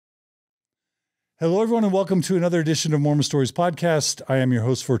Hello, everyone, and welcome to another edition of Mormon Stories Podcast. I am your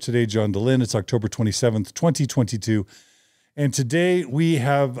host for today, John DeLynn. It's October 27th, 2022. And today we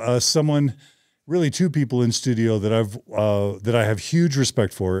have really two people in studio that I have huge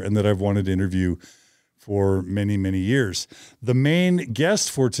respect for and that I've wanted to interview for many, many years. The main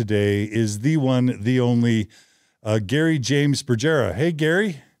guest for today is the one, the only, Gary James Bergera. Hey,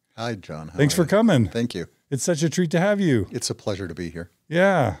 Gary. Hi, John. Thanks for coming. Thank you. It's such a treat to have you. It's a pleasure to be here.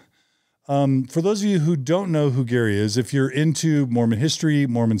 Yeah. For those of you who don't know who Gary is, if you're into Mormon history,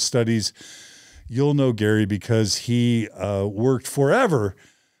 Mormon studies, you'll know Gary because he worked forever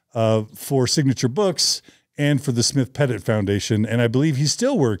for Signature Books and for the Smith-Pettit Foundation, and I believe he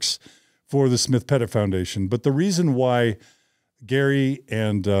still works for the Smith-Pettit Foundation. But the reason why Gary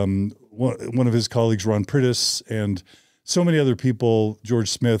and one of his colleagues, Ron Prittis, and so many other people, George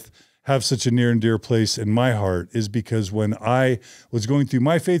Smith, have such a near and dear place in my heart is because when I was going through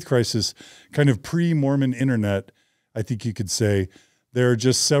my faith crisis, kind of pre-Mormon internet, I think you could say, there are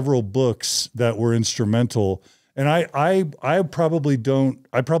just several books that were instrumental. And I probably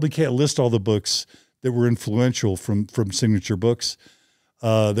can't list all the books that were influential from Signature Books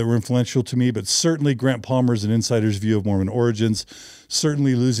that were influential to me, but certainly Grant Palmer's An Insider's View of Mormon Origins,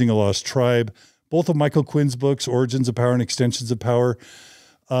 certainly Losing a Lost Tribe, both of Michael Quinn's books, Origins of Power and Extensions of Power,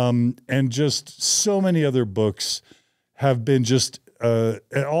 and just so many other books have been just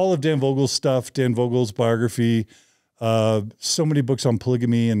all of Dan Vogel's stuff, Dan Vogel's biography, so many books on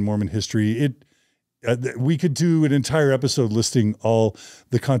polygamy and Mormon history. We could do an entire episode listing all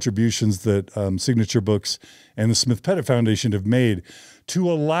the contributions that Signature Books and the Smith-Pettit Foundation have made to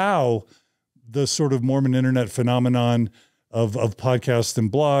allow the sort of Mormon internet phenomenon of podcasts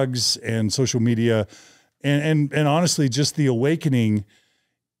and blogs and social media and honestly just the awakening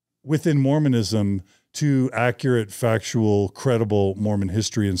within Mormonism to accurate, factual, credible Mormon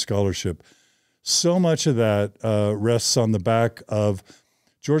history and scholarship. So much of that rests on the back of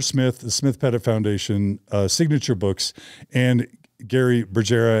George Smith, the Smith-Pettit Foundation, Signature Books, and Gary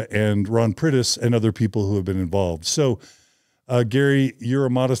Bergera and Ron Prittis and other people who have been involved. So, Gary, you're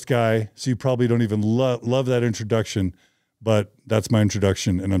a modest guy, so you probably don't even love that introduction, but that's my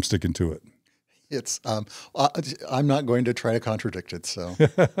introduction, and I'm sticking to it. It's I'm not going to try to contradict it. So,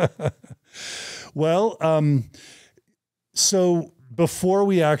 well, so before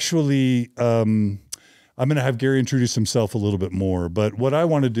we actually, I'm going to have Gary introduce himself a little bit more. But what I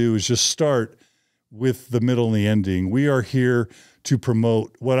want to do is just start with the middle and the ending. We are here to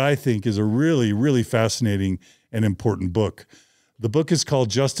promote what I think is a really, really fascinating and important book. The book is called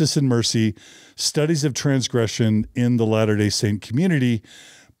Justice and Mercy: Studies of Transgression in the Latter-day Saint Community,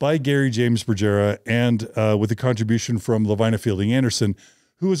 by Gary James Bergera, and with a contribution from Lavina Fielding Anderson,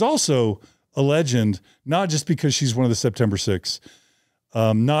 who is also a legend, not just because she's one of the September 6,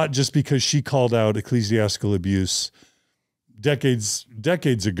 not just because she called out ecclesiastical abuse decades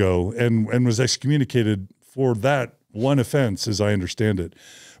ago and was excommunicated for that one offense, as I understand it,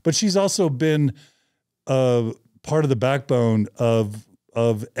 but she's also been part of the backbone of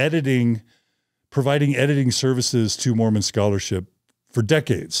providing editing services to Mormon scholarship for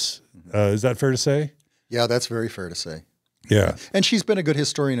decades. Is that fair to say? Yeah, that's very fair to say. Yeah. And she's been a good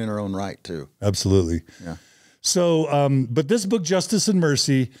historian in her own right, too. Absolutely. Yeah. So, but this book, Justice and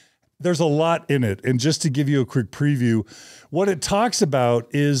Mercy, there's a lot in it. And just to give you a quick preview, what it talks about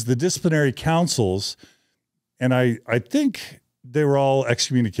is the disciplinary councils. And I think they were all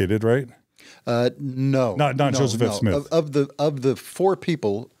excommunicated, right? No. Not Joseph F. Smith. Of the four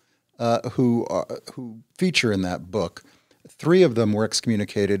people who feature in that book, three of them were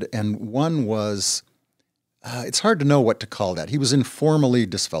excommunicated, and one was, it's hard to know what to call that. He was informally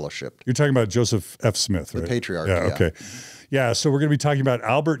disfellowshipped. You're talking about Joseph F. Smith, right? The patriarch, yeah. Okay. Yeah, so we're going to be talking about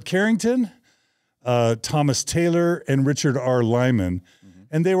Albert Carrington, Thomas Taylor, and Richard R. Lyman. Mm-hmm.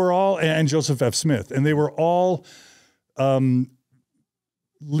 And they were all, and Joseph F. Smith, and they were all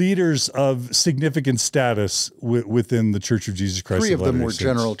leaders of significant status within the Church of Jesus Christ. Three of them were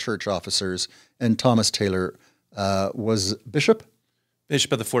general church officers, and Thomas Taylor was bishop?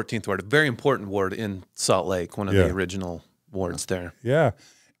 Bishop of the 14th Ward, a very important ward in Salt Lake, one of the original wards there. Yeah.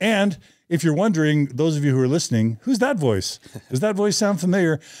 And if you're wondering, those of you who are listening, who's that voice? Does that voice sound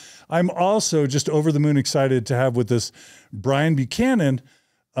familiar? I'm also just over the moon excited to have with us Brian Buchanan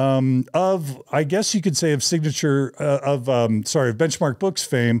of, I guess you could say, of Benchmark Books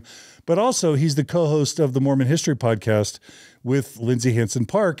fame, but also he's the co-host of the Mormon History Podcast with Lindsay Hansen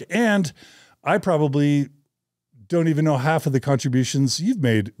Park. And I probably don't even know half of the contributions you've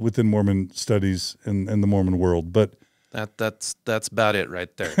made within Mormon studies and the Mormon world, but that's about it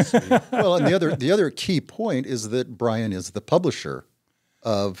right there. So well, and the other key point is that Brian is the publisher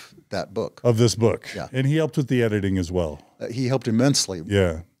of that book. Of this book. Yeah. And he helped with the editing as well. He helped immensely.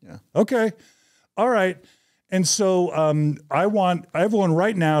 Yeah. Yeah. Okay. All right. And so I want everyone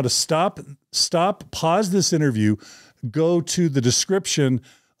right now to stop, pause this interview, go to the description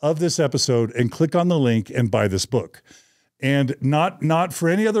of this episode and click on the link and buy this book. And not for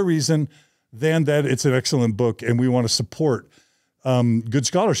any other reason than that it's an excellent book and we want to support good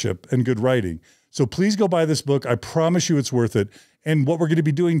scholarship and good writing. So please go buy this book. I promise you it's worth it. And what we're going to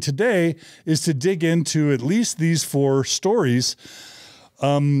be doing today is to dig into at least these 4 stories.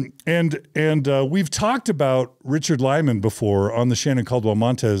 And we've talked about Richard Lyman before on the Shannon Caldwell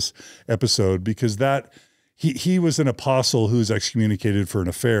Montes episode, because he was an apostle who was excommunicated for an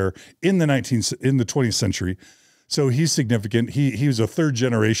affair in the 20th century. So he's significant. He was a 3rd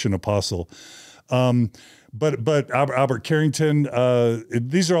generation apostle. But Albert Carrington,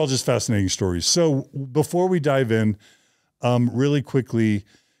 these are all just fascinating stories. So before we dive in, really quickly,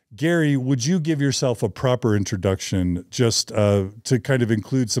 Gary, would you give yourself a proper introduction just to kind of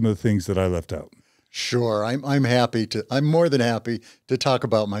include some of the things that I left out? Sure. I'm happy to. I'm more than happy to talk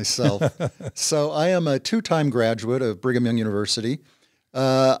about myself. So I am a 2-time graduate of Brigham Young University.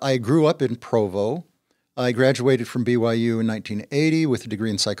 I grew up in Provo. I graduated from BYU in 1980 with a degree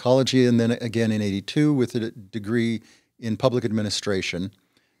in psychology, and then again in 82 with a degree in public administration.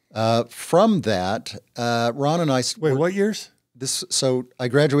 From that, Ron and I... Wait, what years? So I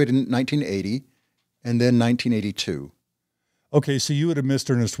graduated in 1980 and then 1982. Okay, so you would have missed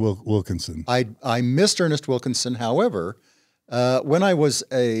Ernest Wilkinson. I missed Ernest Wilkinson. However, when I was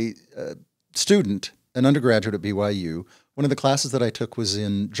a student, an undergraduate at BYU, one of the classes that I took was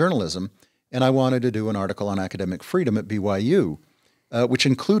in journalism, and I wanted to do an article on academic freedom at BYU, which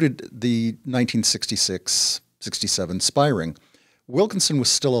included the 1966-67 spy ring. Wilkinson was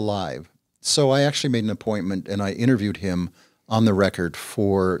still alive, so I actually made an appointment and I interviewed him on the record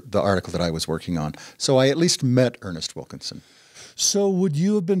for the article that I was working on. So I at least met Ernest Wilkinson. So would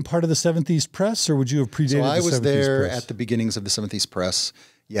you have been part of the Seventh East Press, or would you have predated the Seventh East Press? So I was there at the beginnings of the Seventh East Press,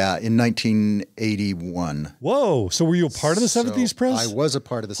 in 1981. Whoa. So were you a part of the Seventh East Press? I was a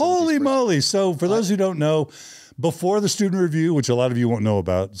part of the Seventh East Press. Holy moly. So for those who don't know, before the Student Review, which a lot of you won't know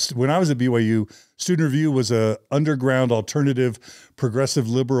about, when I was at BYU, Student Review was a underground, alternative, progressive,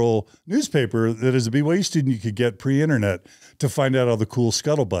 liberal newspaper that as a BYU student you could get pre-internet to find out all the cool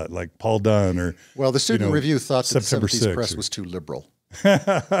scuttlebutt, like Paul Dunn or... Well, the Student Review thought that the September Seventh East Press 6th. was too liberal.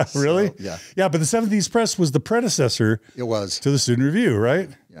 Really? So, yeah. Yeah, but the Seventh East Press was the predecessor It was. to the Student Review, right?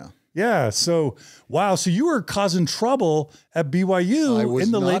 Yeah. Yeah. So, wow. So you were causing trouble at BYU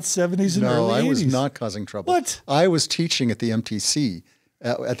in the late 70s and early 80s. No, I was not causing trouble. What? I was teaching at the MTC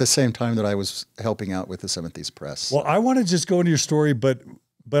at the same time that I was helping out with the Seventh East Press. Well, I want to just go into your story, but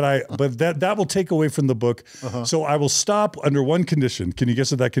that will take away from the book. So I will stop under one condition. Can you guess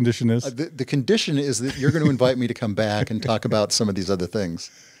what that condition is? The condition is that you're going to invite me to come back and talk about some of these other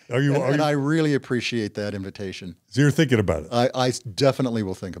things. And I really appreciate that invitation. So you're thinking about it. I definitely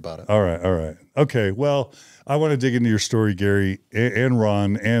will think about it. All right. All right. Okay. Well, I want to dig into your story, Gary, and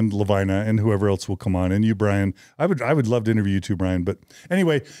Ron, and Lavina, and whoever else will come on, and you, Brian. I would love to interview you too, Brian. But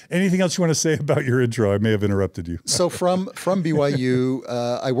anyway, anything else you want to say about your intro? I may have interrupted you. So from BYU,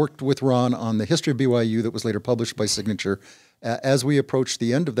 I worked with Ron on the history of BYU that was later published by Signature. As we approached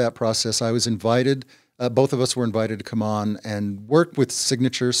the end of that process, I was invited. Both of us were invited to come on and work with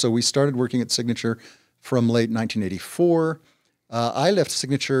Signature. So we started working at Signature from late 1984. I left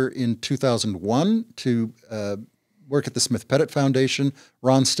Signature in 2001 to work at the Smith-Pettit Foundation.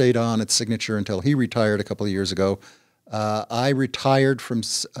 Ron stayed on at Signature until he retired a couple of years ago. I retired from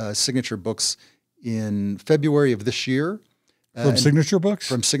Signature Books in February of this year. From Signature Books?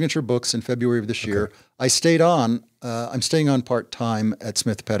 From Signature Books in February of this year. I stayed on. I'm staying on part-time at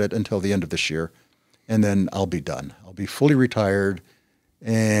Smith-Pettit until the end of this year. And then I'll be done. I'll be fully retired,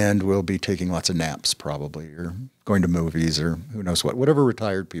 and we'll be taking lots of naps probably, or going to movies, or who knows what, whatever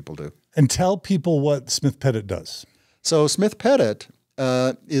retired people do. And tell people what Smith-Pettit does. So Smith-Pettit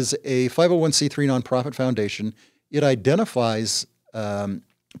is a 501c3 nonprofit foundation. It identifies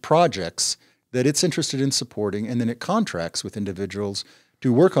projects that it's interested in supporting, and then it contracts with individuals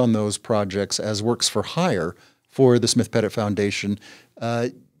to work on those projects as works for hire for the Smith-Pettit Foundation.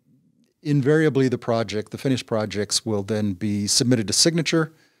 Invariably, the finished projects will then be submitted to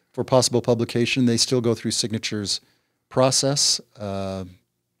Signature for possible publication. They still go through Signature's process.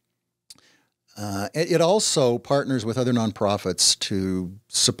 It also partners with other nonprofits to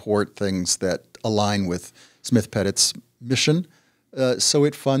support things that align with Smith-Pettit's mission. So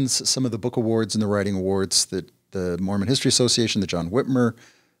it funds some of the book awards and the writing awards that the Mormon History Association, the John Whitmer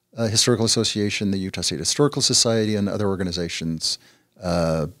Historical Association, the Utah State Historical Society, and other organizations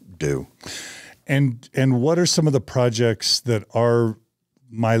do. And what are some of the projects that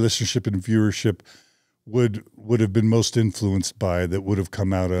my listenership and viewership would have been most influenced by, that would have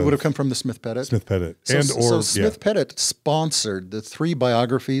come out of? It would have come from the Smith Pettit. Smith Pettit. So Smith Pettit sponsored the 3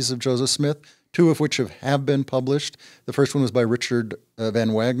 biographies of Joseph Smith, 2 of which have been published. The first one was by Richard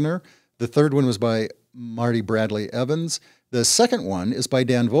Van Wagner. The third one was by Marty Bradley Evans. The second one is by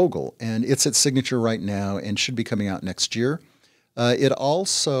Dan Vogel, and it's at Signature right now and should be coming out next year. It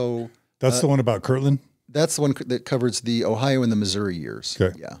also... That's the one about Kirtland? That's the one that covers the Ohio and the Missouri years.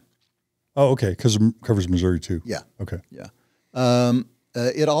 Okay. Yeah. Oh, okay, because it covers Missouri too. Yeah. Okay. Yeah.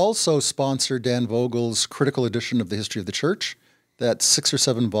 It also sponsored Dan Vogel's critical edition of the history of the church. That's 6 or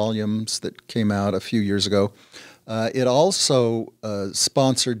 7 volumes that came out a few years ago. It also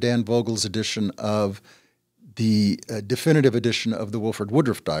sponsored Dan Vogel's edition of the definitive edition of the Wilford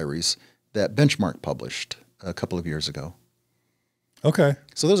Woodruff Diaries that Benchmark published a couple of years ago. Okay.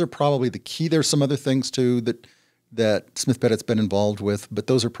 So those are probably the key. There's some other things too that Smith Pettit's been involved with, but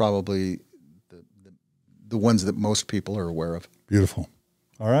those are probably the ones that most people are aware of. Beautiful.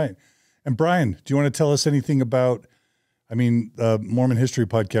 All right. And Brian, do you want to tell us anything about, Mormon History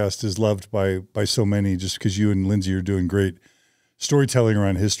Podcast is loved by so many just because you and Lindsay are doing great storytelling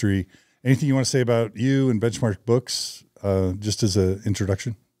around history. Anything you want to say about you and Benchmark Books, just as an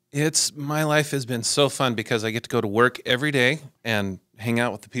introduction? My life has been so fun because I get to go to work every day and hang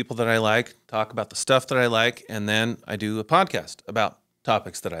out with the people that I like, talk about the stuff that I like, and then I do a podcast about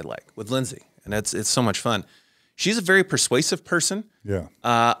topics that I like with Lindsay, and it's so much fun. She's a very persuasive person. Yeah.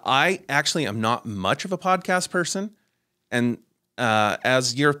 I actually am not much of a podcast person, and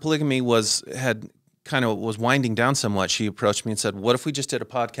as Year of Polygamy was winding down somewhat, she approached me and said, "What if we just did a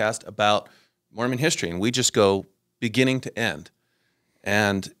podcast about Mormon history and we just go beginning to end?"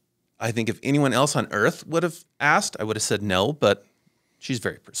 And I think if anyone else on earth would have asked, I would have said no, but she's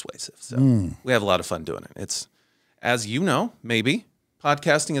very persuasive. So we have a lot of fun doing it. It's, as you know, maybe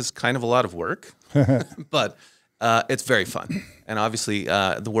podcasting is kind of a lot of work, but it's very fun. And obviously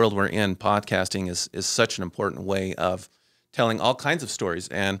the world we're in, podcasting is such an important way of telling all kinds of stories,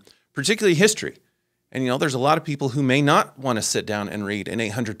 and particularly history. And, there's a lot of people who may not want to sit down and read an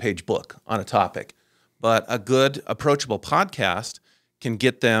 800-page book on a topic, but a good, approachable podcast can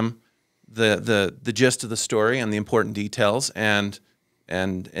get them the gist of the story and the important details, and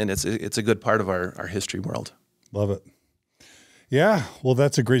it's a good part of our history world. Love it. Yeah, well,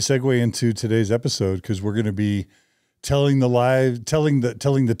 that's a great segue into today's episode, because we're going to be telling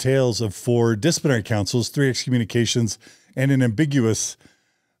the tales of 4 disciplinary councils, 3 excommunications, and an ambiguous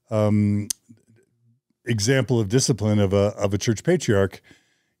example of discipline of a church patriarch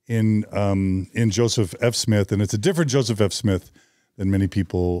in Joseph F. Smith, and it's a different Joseph F. Smith than many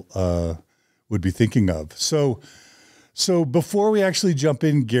people would be thinking of. So before we actually jump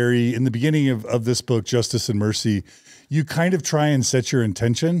in, Gary, in the beginning of this book, Justice and Mercy, you kind of try and set your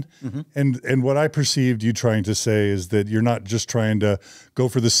intention. Mm-hmm. And what I perceived you trying to say is that you're not just trying to go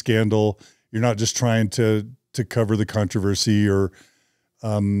for the scandal. You're not just trying to cover the controversy or,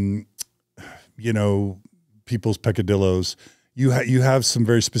 people's peccadillos. You have some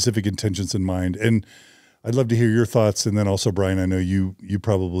very specific intentions in mind. And I'd love to hear your thoughts. And then also, Brian, I know you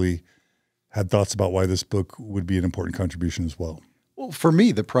probably had thoughts about why this book would be an important contribution as well. Well, for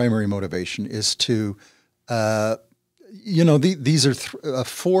me, the primary motivation is to, these are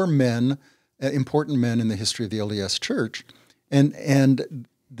 4 men, important men in the history of the LDS Church, and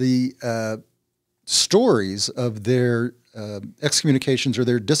the stories of their excommunications or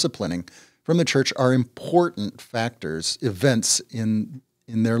their disciplining from the church are important factors, events in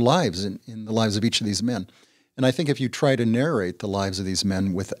their lives, in the lives of each of these men. And I think if you try to narrate the lives of these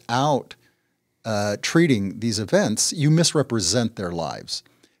men without treating these events, you misrepresent their lives.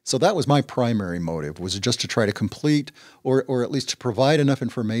 So that was my primary motive, was just to try to complete or at least to provide enough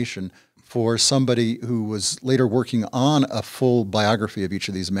information for somebody who was later working on a full biography of each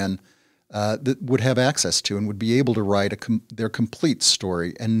of these men that would have access to and would be able to write their complete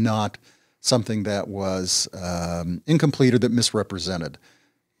story and not something that was incomplete or that misrepresented.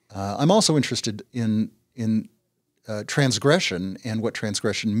 I'm also interested in transgression and what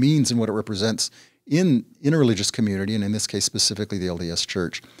transgression means and what it represents in a religious community, and in this case specifically the LDS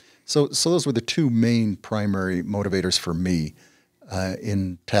Church. So those were the 2 main primary motivators for me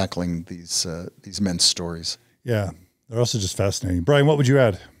in tackling these men's stories. Yeah, they're also just fascinating. Brian, what would you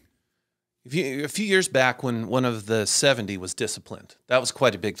add? A few years back, when one of the 70 was disciplined, that was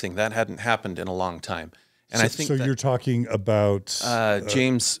quite a big thing. That hadn't happened in a long time. And I think so. You're talking about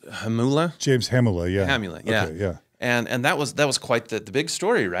James Hamula. James Hamula, yeah. Hamula, yeah, okay, yeah. And that was quite the big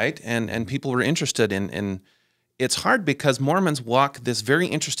story, right? And people were interested in it's hard because Mormons walk this very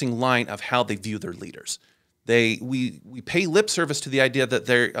interesting line of how they view their leaders. We pay lip service to the idea that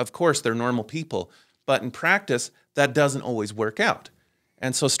of course, they're normal people, but in practice, that doesn't always work out.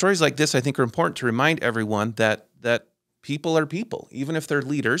 And so stories like this, I think, are important to remind everyone that people are people, even if they're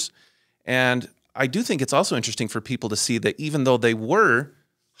leaders. And I do think it's also interesting for people to see that even though they were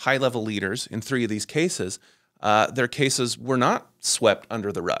high-level leaders in 3 of these cases, their cases were not swept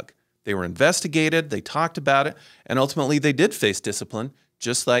under the rug. They were investigated, they talked about it, and ultimately they did face discipline,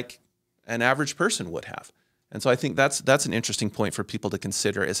 just like an average person would have. And so I think that's an interesting point for people to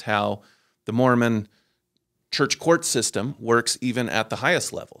consider, is how the Mormon church court system works even at the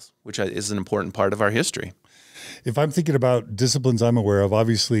highest levels, which is an important part of our history. If I'm thinking about disciplines I'm aware of,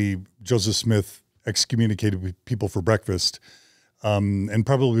 obviously Joseph Smith excommunicated people for breakfast, and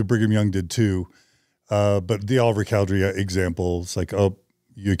probably Brigham Young did too. But the Oliver Cowdery example, it's like, oh,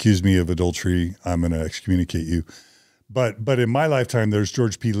 you accuse me of adultery, I'm going to excommunicate you. But in my lifetime, there's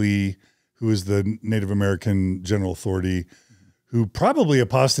George P. Lee, who is the Native American general authority, who probably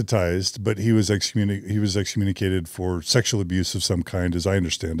apostatized, but he was excommunicated for sexual abuse of some kind, as I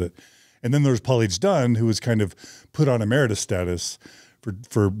understand it. And then there's Paul H. Dunn, who was kind of put on emeritus status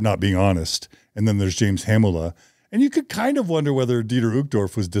for not being honest. And then there's James Hamula. And you could kind of wonder whether Dieter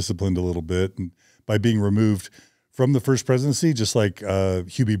Uchtdorf was disciplined a little bit by being removed from the first presidency, just like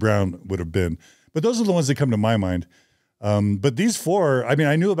Hugh B. Brown would have been. But those are the ones that come to my mind. But these 4, I mean,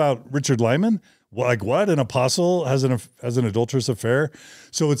 I knew about Richard Lyman. Like, what? An apostle has an adulterous affair?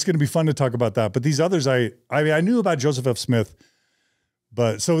 So it's going to be fun to talk about that. But these others, I mean, I knew about Joseph F. Smith.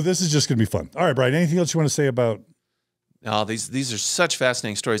 But so this is just going to be fun. All right, Brian, anything else you want to say about? Oh, these are such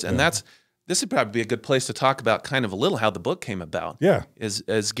fascinating stories. And this would probably be a good place to talk about kind of a little how the book came about. Yeah.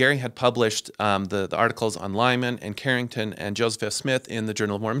 As Gary had published the articles on Lyman and Carrington and Joseph F. Smith in the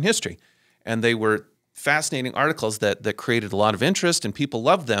Journal of Mormon History. And they were fascinating articles that created a lot of interest and people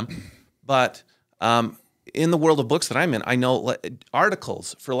loved them. But in the world of books that I'm in, I know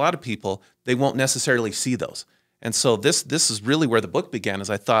articles, for a lot of people, they won't necessarily see those. And so this is really where the book began, as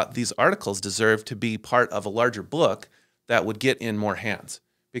I thought these articles deserved to be part of a larger book that would get in more hands,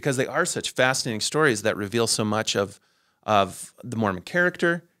 because they are such fascinating stories that reveal so much of the Mormon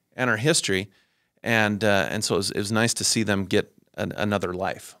character and our history. And so it was nice to see them get another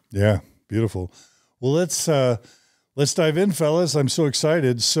life. Yeah, beautiful. Well, let's dive in, fellas. I'm so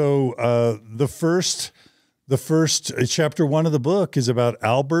excited. So the first chapter 1 of the book is about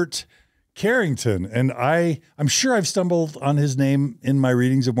Albert Carrington. And I'm sure I've stumbled on his name in my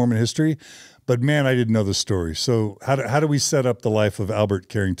readings of Mormon history, but man, I didn't know the story. So how do we set up the life of Albert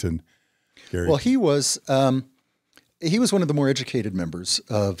Carrington, Gary? Well, he was one of the more educated members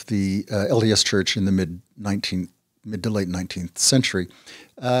of the LDS Church in the mid to late 19th century.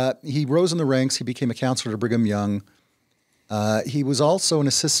 He rose in the ranks. He became a counselor to Brigham Young. He was also an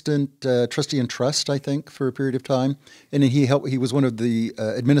assistant trustee in trust, I think, for a period of time. And he was one of the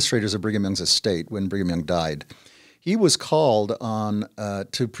administrators of Brigham Young's estate when Brigham Young died. He was called on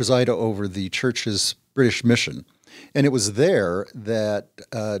to preside over the church's British mission. And it was there that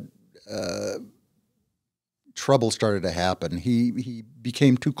trouble started to happen. He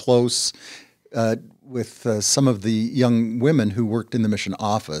became too close with some of the young women who worked in the mission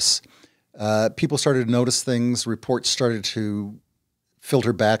office. People started to notice things. Reports started to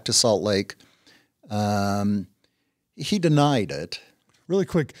filter back to Salt Lake. He denied it. Really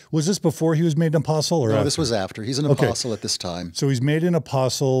quick, was this before he was made an apostle, or no? after? This was after. He's an apostle at this time. So he's made an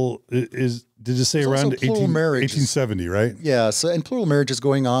apostle. Did you say around 1870, right? Yeah. So and plural marriage is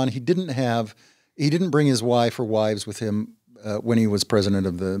going on. He didn't bring his wife or wives with him when he was president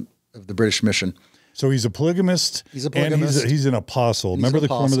of the British mission. So he's a polygamist. He's a polygamist. And he's an apostle. Remember the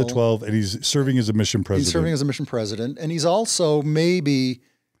Quorum of the 12, and he's serving as a mission president. He's serving as a mission president, and he's also maybe,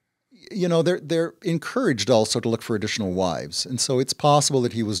 they're encouraged also to look for additional wives, and so it's possible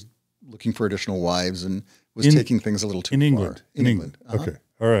that he was looking for additional wives and was taking things a little too far. In England. Okay.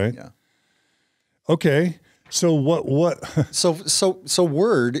 All right. Yeah. Okay. So what? So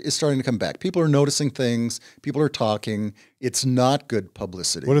word is starting to come back. People are noticing things. People are talking. It's not good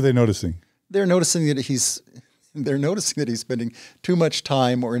publicity. What are they noticing? They're noticing that he's spending too much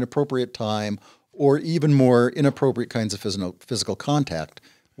time or inappropriate time, or even more inappropriate kinds of physical contact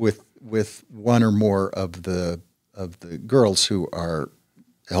with one or more of the girls who are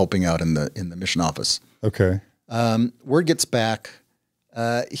helping out in the mission office. Okay. Word gets back.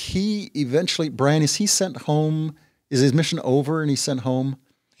 He eventually, Brian, is he sent home? Is his mission over and he's sent home?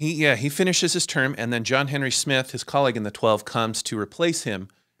 He finishes his term, and then John Henry Smith, his colleague in the 12, comes to replace him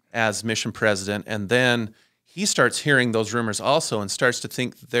as mission president, and then he starts hearing those rumors also and starts to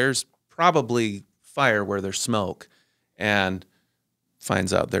think there's probably fire where there's smoke, and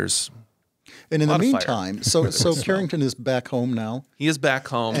finds out there's. And in the lot of fire meantime, so where there was Carrington is back home now, He is back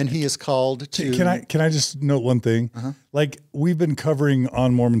home, and he is called to. Can I just note one thing? Like, we've been covering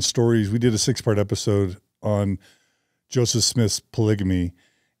on Mormon stories. We did a 6-part episode on Joseph Smith's polygamy,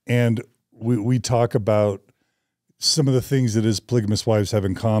 and we talk about some of the things that his polygamous wives have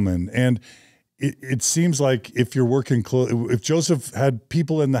in common. And it seems like if you're working if Joseph had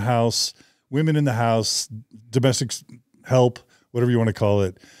people in the house, women in the house, domestic help, whatever you want to call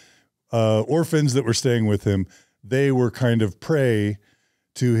it, orphans that were staying with him, they were kind of prey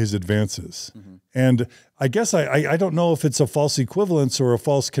to his advances. And I guess I don't know if it's a false equivalence or a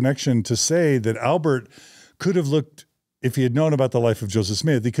false connection to say that Albert could have looked, if he had known about the life of Joseph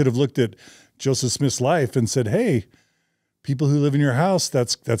Smith, he could have looked at Joseph Smith's life and said, hey, people who live in your house,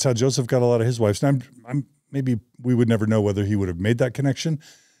 that's how Joseph got a lot of his wives. Now, maybe we would never know whether he would have made that connection,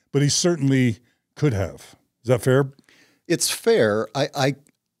 but he certainly could have. Is that fair? It's fair.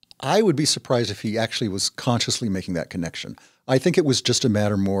 I would be surprised if he actually was consciously making that connection. I think it was just a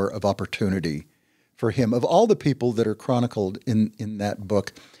matter more of opportunity for him. Of all the people that are chronicled in that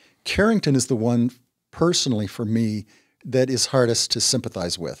book, Carrington is the one personally for me that is hardest to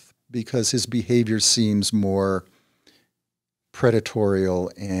sympathize with, because his behavior seems more predatorial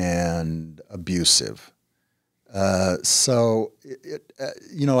and abusive. So,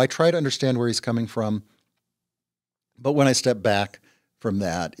 I try to understand where he's coming from, but when I step back from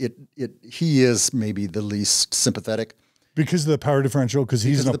that, he is maybe the least sympathetic. Because of the power differential, because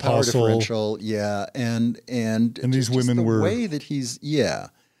he's an apostle. Power differential, yeah, and these women the were way that he's, yeah.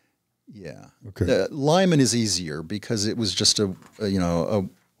 Okay. Lyman is easier because it was just it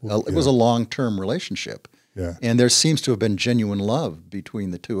was a long-term relationship. Yeah. And there seems to have been genuine love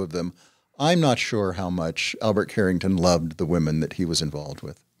between the two of them. I'm not sure how much Albert Carrington loved the women that he was involved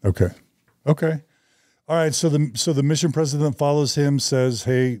with. Okay. All right. So the mission president follows him, says,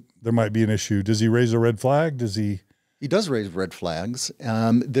 hey, there might be an issue. Does he raise a red flag? Does he? He does raise red flags.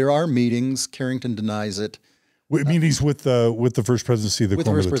 There are meetings. Carrington denies it. Meetings with the first presidency of the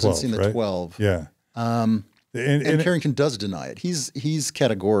Quorum of the 12, right? 12. Yeah. And Carrington does deny it. He's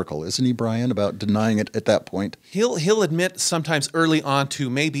categorical, isn't he, Brian, about denying it at that point? He'll admit sometimes early on to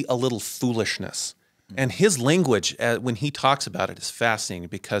maybe a little foolishness. And his language when he talks about it is fascinating,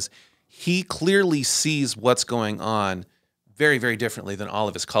 because he clearly sees what's going on very, very differently than all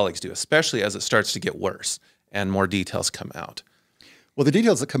of his colleagues do, especially as it starts to get worse and more details come out. Well, the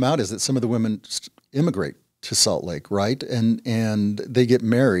details that come out is that some of the women immigrate to Salt Lake, right? And they get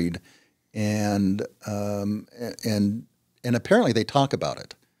married. And apparently they talk about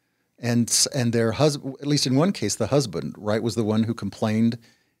it, and their husband, at least in one case, the husband, right, was the one who complained,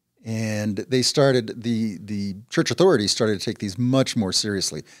 and they started the church authorities started to take these much more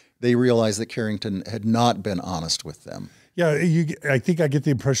seriously. They realized that Carrington had not been honest with them. Yeah, I think I get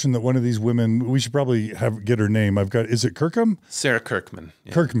the impression that one of these women, we should probably get her name. Is it Kirkham? Sarah Kirkman.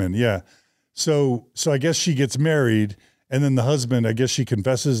 Yeah. Kirkman, yeah. So I guess she gets married. And then the husband, I guess she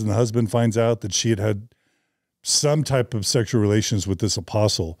confesses, and the husband finds out that she had some type of sexual relations with this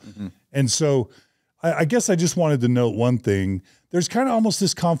apostle. And so I guess I just wanted to note one thing. There's kind of almost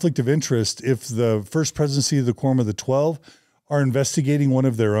this conflict of interest if the first presidency of the Quorum of the 12 are investigating one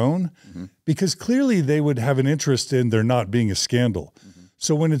of their own, because clearly they would have an interest in there not being a scandal.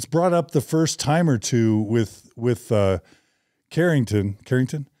 So when it's brought up the first time or two with Carrington,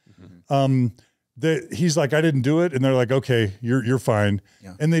 he's like, I didn't do it. And they're like, okay, you're fine.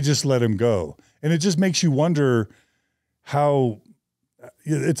 Yeah. And they just let him go. And it just makes you wonder how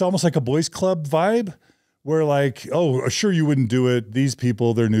it's almost like a boys club vibe where like, oh, sure. You wouldn't do it. These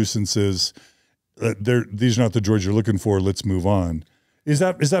people, they're nuisances. These are not the droids you're looking for. Let's move on. Is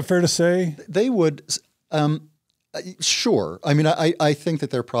that fair to say? They would, sure. I mean, I think that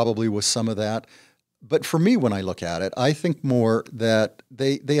there probably was some of that, but for me, when I look at it, I think more that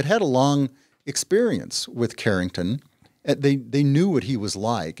they had a long experience with Carrington. They knew what he was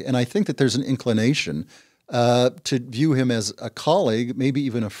like, and I think that there's an inclination to view him as a colleague, maybe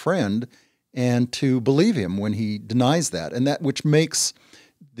even a friend, and to believe him when he denies that, and that which makes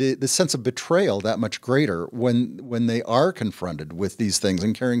the sense of betrayal that much greater when they are confronted with these things.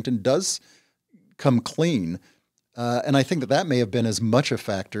 And Carrington does come clean, and I think that may have been as much a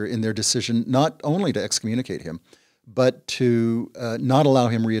factor in their decision not only to excommunicate him, but to not allow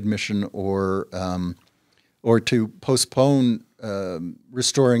him readmission or to postpone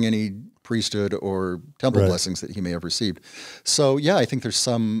restoring any priesthood or temple blessings that he may have received. So yeah, I think there's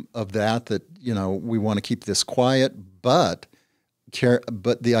some of that we want to keep this quiet, but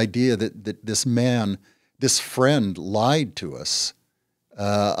the idea that this friend lied to us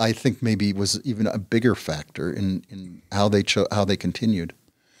I think maybe was even a bigger factor in how they continued.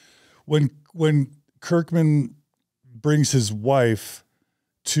 When Kirkman brings his wife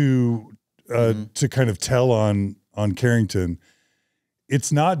to kind of tell on Carrington,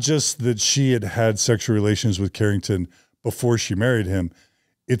 it's not just that she had had sexual relations with Carrington before she married him.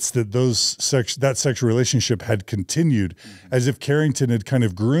 It's that that sexual relationship had continued, as if Carrington had kind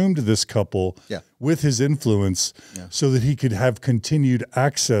of groomed this couple with his influence so that he could have continued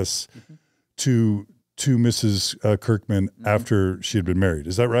access to Mrs. Kirkman after she had been married.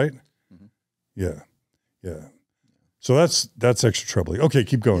 Is that right? Yeah. Yeah. So that's extra troubling. Okay,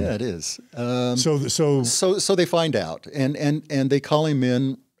 keep going. Yeah, it is. So they find out, and they call him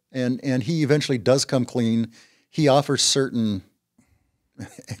in, and he eventually does come clean. He offers certain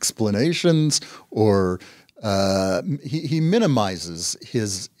explanations, or he minimizes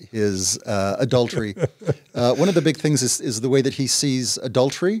his adultery. One of the big things is the way that he sees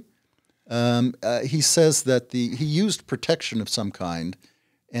adultery. He says that he used protection of some kind,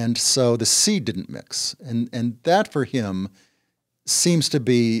 and so the seed didn't mix, and that for him seems to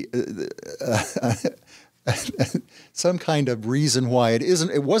be some kind of reason why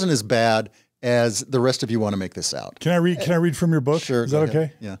it wasn't as bad as the rest of you want to make this out. Can I read from your book? Sure. Is that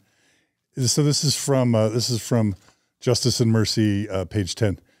okay? Yeah. So this is from Justice and Mercy, page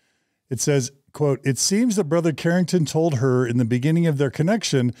 10. It says, quote, "It seems that Brother Carrington told her in the beginning of their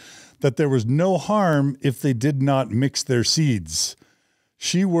connection that there was no harm if they did not mix their seeds.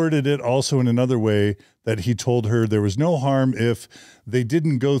 She worded it also in another way, that he told her there was no harm if they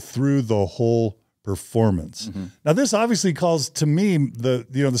didn't go through the whole performance." Now, this obviously calls to me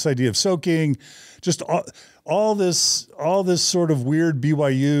this idea of soaking, just all this sort of weird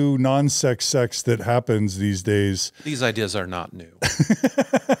BYU non-sex sex that happens these days. These ideas are not new.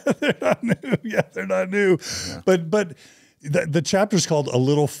 They're not new. Yeah, they're not new. Yeah. But the chapter's called "A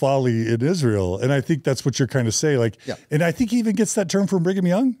Little Folly in Israel," and I think that's what you're kind of saying. And I think he even gets that term from Brigham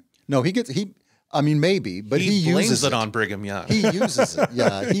Young. No, maybe, but he blames uses it on Brigham Young. He uses it.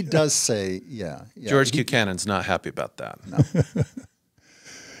 Yeah, he does say, yeah. George Buchanan's not happy about that. No.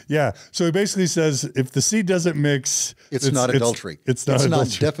 Yeah, so he basically says if the seed doesn't mix, it's not adultery. It's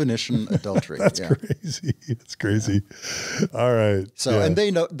not definition adultery. That's crazy. It's crazy. Yeah. All right. So and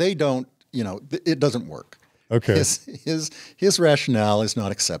they don't. It doesn't work. Okay. His rationale is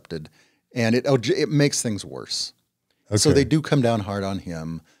not accepted, and it makes things worse. Okay. So they do come down hard on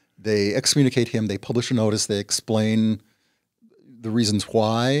him. They excommunicate him. They publish a notice. They explain the reasons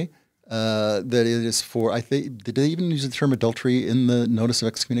why that it is for. Did they even use the term adultery in the notice of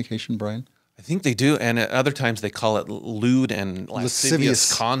excommunication, Brian? I think they do, and at other times they call it lewd and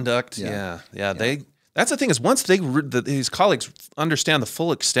lascivious conduct. Yeah. That's the thing is once these colleagues understand the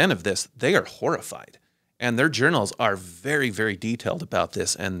full extent of this, they are horrified, and their journals are very, very detailed about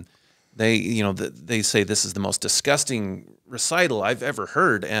this, and they say this is the most disgusting recital I've ever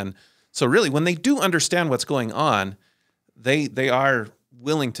heard. And so really when they do understand what's going on, they are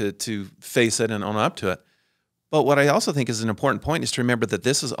willing to face it and own up to it. But what I also think is an important point is to remember that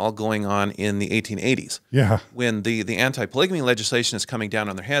this is all going on in the 1880s. Yeah. When the anti-polygamy legislation is coming down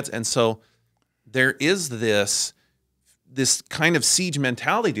on their heads. And so there is this kind of siege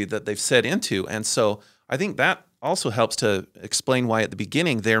mentality that they've set into. And so I think that also helps to explain why at the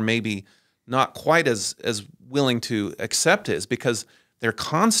beginning they're maybe not quite as willing to accept it, is because they're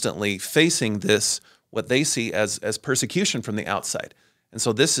constantly facing this, what they see as persecution from the outside. And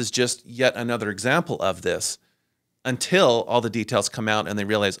so this is just yet another example of this until all the details come out and they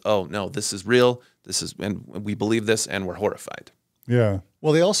realize, oh no, this is real, and we believe this and we're horrified. Yeah.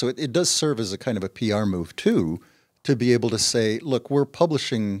 Well, it does serve as a kind of a PR move too, to be able to say, look, we're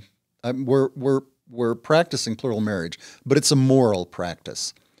publishing, we're practicing plural marriage, but it's a moral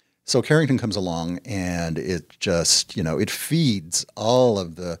practice. So Carrington comes along, and it just, it feeds all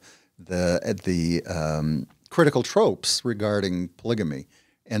of the critical tropes regarding polygamy,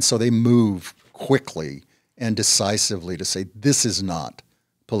 and so they move quickly and decisively to say this is not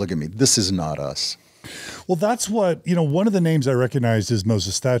polygamy, this is not us. Well, that's what one of the names I recognized is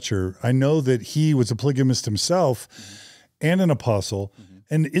Moses Thatcher. I know that he was a polygamist himself and an apostle.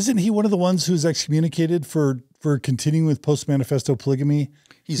 And isn't he one of the ones who's excommunicated for continuing with post-manifesto polygamy?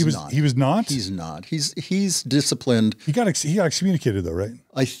 He was not. He's not. He's disciplined. He got excommunicated though, right?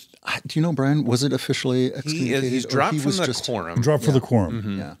 Do you know, Brian? Was it officially excommunicated? He's dropped from the quorum. Dropped for the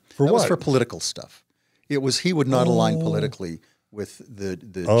quorum. Yeah. For that what? was for political stuff. He would not align politically with the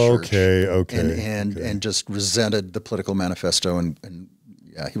church. Okay. And just resented the political manifesto and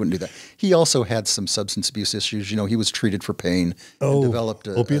yeah, he wouldn't do that. He also had some substance abuse issues. He was treated for pain. And developed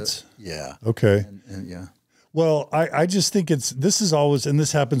opiates? Yeah. Okay. And yeah. Well, I just think this is always, and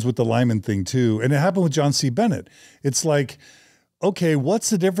this happens with the Lyman thing too. And it happened with John C. Bennett. It's like, okay, what's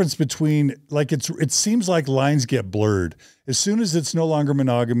the difference between, like, it seems like lines get blurred. As soon as it's no longer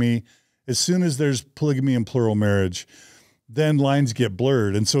monogamy, as soon as there's polygamy and plural marriage, then lines get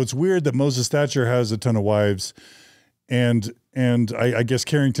blurred. And so it's weird that Moses Thatcher has a ton of wives, and I guess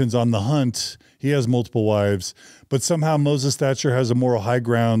Carrington's on the hunt. He has multiple wives, but somehow Moses Thatcher has a moral high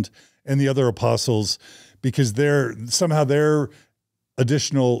ground, and the other apostles, because their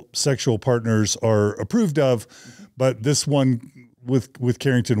additional sexual partners are approved of, but this one with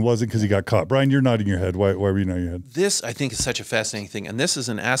Carrington wasn't because he got caught. Brian, you're nodding your head. Why were you nodding your head? This, I think, is such a fascinating thing, and this is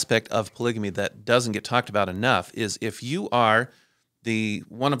an aspect of polygamy that doesn't get talked about enough, is if you are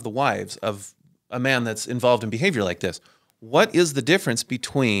one of the wives of a man that's involved in behavior like this, what is the difference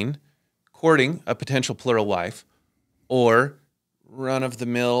between courting a potential plural wife or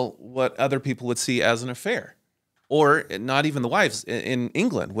run-of-the-mill, what other people would see as an affair? Or not even the wives in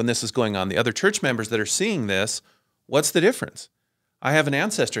England when this is going on. The other church members that are seeing this, what's the difference? I have an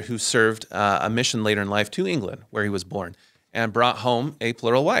ancestor who served a mission later in life to England, where he was born, and brought home a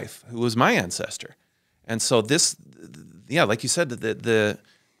plural wife who was my ancestor. And so this, yeah, like you said,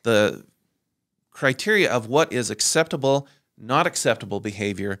 the criteria of what is acceptable, not acceptable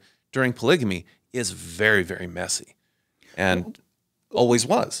behavior during polygamy is very, very messy, and always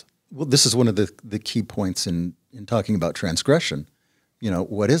was. Well, this is one of the key points in talking about transgression. You know,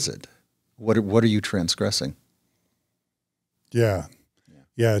 what is it? What are you transgressing? Yeah.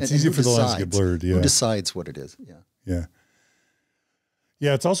 It's easy for the lines to get blurred. Yeah. Who decides what it is? Yeah.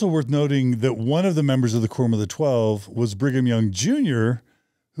 It's also worth noting that one of the members of the Quorum of the 12 was Brigham Young Jr.,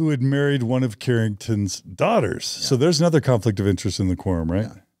 who had married one of Carrington's daughters. Yeah. So there's another conflict of interest in the quorum, right?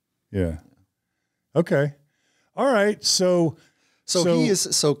 Yeah. Okay. All right. So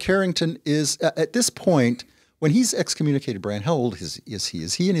Carrington is at this point, when he's excommunicated, Brian, how old is he?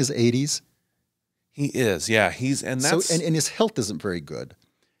 Is he in his 80s? He is, yeah. And his health isn't very good.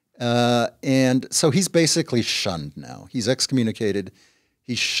 And so he's basically shunned now. He's excommunicated.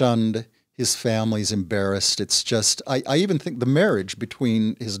 He's shunned. His family's embarrassed. It's just, I even think the marriage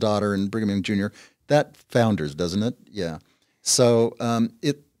between his daughter and Brigham Young Jr., that founders, doesn't it? Yeah. So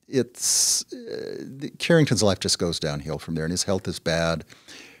Carrington's life just goes downhill from there, and his health is bad.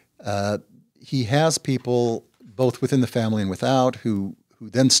 He has people both within the family and without who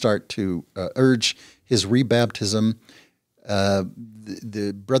then start to urge his rebaptism.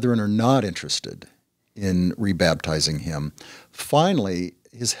 The brethren are not interested in rebaptizing him. Finally,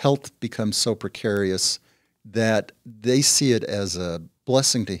 his health becomes so precarious that they see it as a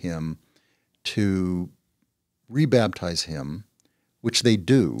blessing to him to rebaptize him, which they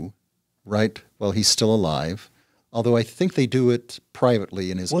do, right, while he's still alive. Although I think they do it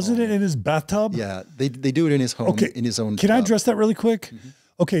privately in his Wasn't home. it in his bathtub? Yeah, they do it in his home, in his own Can tub. I address that really quick? Mm-hmm.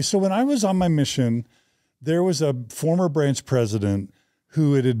 Okay, so when I was on my mission, there was a former branch president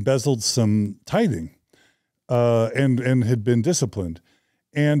who had embezzled some tithing and had been disciplined.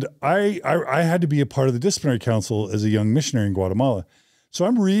 And I had to be a part of the disciplinary council as a young missionary in Guatemala. So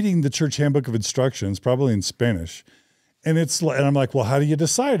I'm reading the church handbook of instructions, probably in Spanish. And I'm like, well, how do you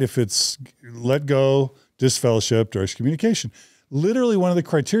decide if it's let go, disfellowshipped, or excommunication? Literally, one of the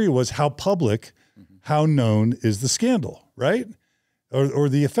criteria was how public, how known is the scandal, right? Or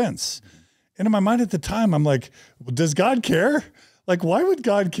the offense. And in my mind at the time, I'm like, well, does God care? Like, why would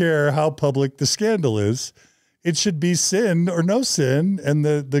God care how public the scandal is? It should be sin or no sin, and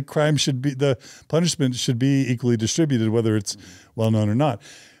the crime should be, the punishment should be equally distributed, whether it's well known or not.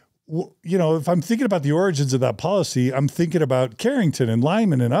 Well, you know, if I'm thinking about the origins of that policy, I'm thinking about Carrington and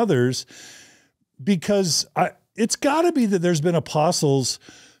Lyman and others, because it's got to be that there's been apostles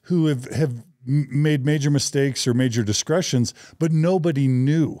who have made major mistakes or major discretions, but nobody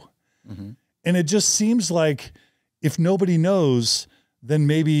knew. Mm-hmm. And it just seems like if nobody knows, then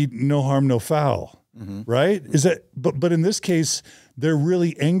maybe no harm, no foul. Mm-hmm. Right? Is that, but in this case, they're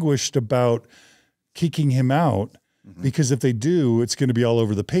really anguished about kicking him out, because if they do, it's going to be all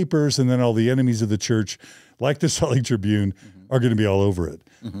over the papers, and then all the enemies of the church, like the Salt Lake Tribune, are going to be all over it.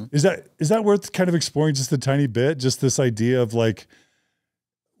 Mm-hmm. Is that worth kind of exploring just a tiny bit? Just this idea of like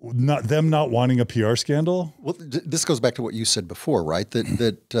not wanting a PR scandal? Well, this goes back to what you said before, right?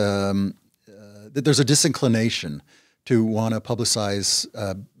 That there's a disinclination to want to publicize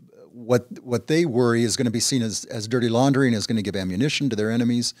what they worry is going to be seen as dirty laundry and is going to give ammunition to their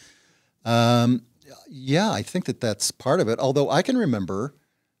enemies. Yeah, I think that's part of it. Although I can remember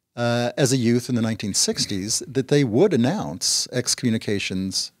as a youth in the 1960s that they would announce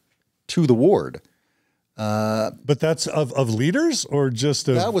excommunications to the ward. But that's of leaders or just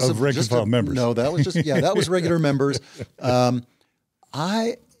of regular members? No, that was just, that was regular members.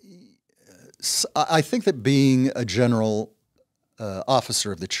 I think that being a general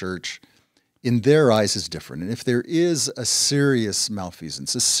officer of the church in their eyes is different. And if there is a serious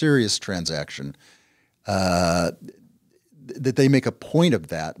malfeasance, a serious transaction, that they make a point of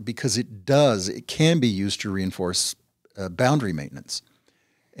that because it can be used to reinforce boundary maintenance.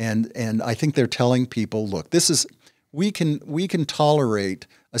 And I think they're telling people, look, we can tolerate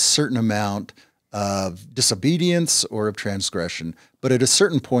a certain amount of disobedience or of transgression, but at a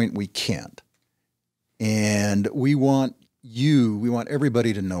certain point we can't. And we want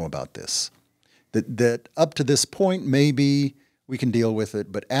everybody to know about this. That up to this point, maybe we can deal with it,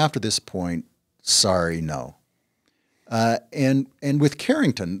 but after this point, sorry, no. And with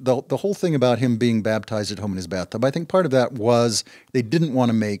Carrington, the whole thing about him being baptized at home in his bathtub, I think part of that was they didn't want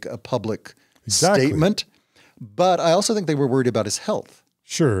to make a public statement, but I also think they were worried about his health.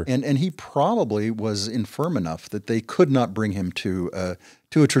 Sure. And he probably was infirm enough that they could not bring him to a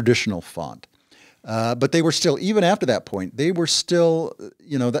traditional font. But they were still, even after that point, they were still,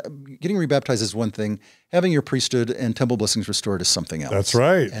 getting rebaptized is one thing. Having your priesthood and temple blessings restored is something else. That's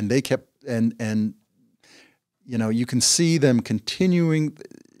right. And they kept, and you can see them continuing.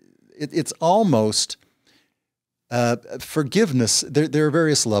 It's almost forgiveness. There are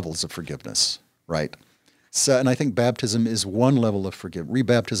various levels of forgiveness, right? So, and I think baptism is one level of forgiveness.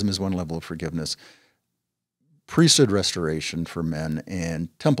 Rebaptism is one level of forgiveness. Priesthood restoration for men and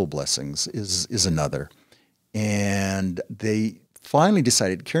temple blessings is another. And they finally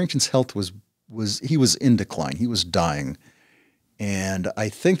decided Carrington's health was in decline. He was dying. And I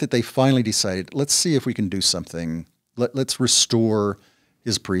think that they finally decided, let's see if we can do something. Let's restore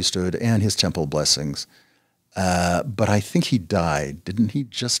his priesthood and his temple blessings. But I think he died, didn't he,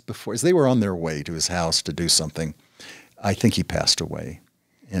 just before, as they were on their way to his house to do something, I think he passed away.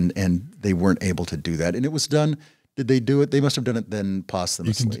 And they weren't able to do that. And it was done. Did they do it? They must have done it then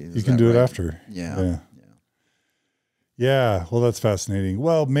posthumously. You can do it after. Yeah. Yeah. Well, that's fascinating.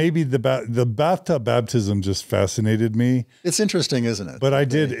 Well, maybe the bathtub baptism just fascinated me. It's interesting, isn't it?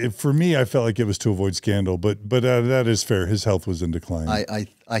 But for me, I felt like it was to avoid scandal. But that is fair. His health was in decline.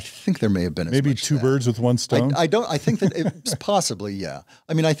 I think there may have been maybe two birds with one stone. I think that it's possibly, yeah.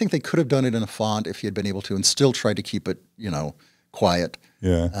 I mean, I think they could have done it in a font if he had been able to, and still tried to keep it, quiet.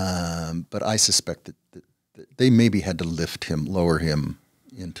 Yeah. But I suspect that they maybe had to lower him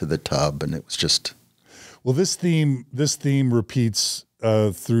into the tub, and it was just. Well, this theme repeats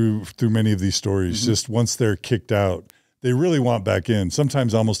through many of these stories. Mm-hmm. Just once they're kicked out, they really want back in.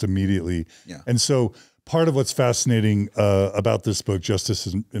 Sometimes almost immediately. Yeah. And so part of what's fascinating about this book, Justice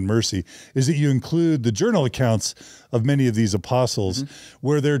and Mercy, is that you include the journal accounts of many of these apostles, mm-hmm.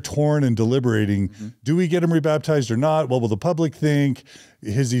 where they're torn and deliberating. Mm-hmm. Do we get him rebaptized or not? What will the public think?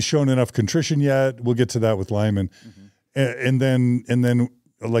 Has he shown enough contrition yet? We'll get to that with Lyman. Mm-hmm. And then,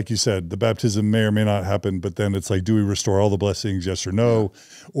 like you said, the baptism may or may not happen, but then it's like, do we restore all the blessings? Yes or no?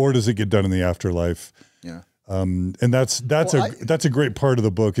 Yeah. Or does it get done in the afterlife? Yeah. And that's a great part of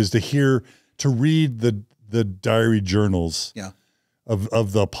the book, is to read the diary journals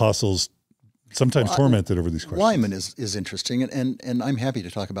of the apostles, sometimes tormented over these questions. Lyman is interesting, and I'm happy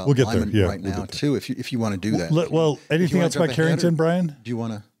to talk about Lyman right now too, if you want to do that. Well, anything else about Carrington, Brian? Do you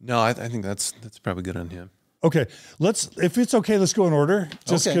want to? No, I think that's probably good on him. Okay, if it's okay, let's go in order,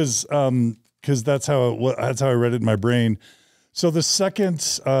 just because that's how I read it in my brain. So the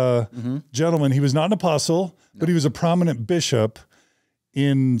second gentleman, he was not an apostle, but he was a prominent bishop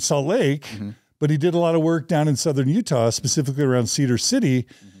in Salt Lake, but he did a lot of work down in southern Utah, specifically around Cedar City,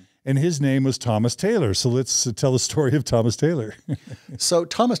 and his name was Thomas Taylor. So let's tell the story of Thomas Taylor. So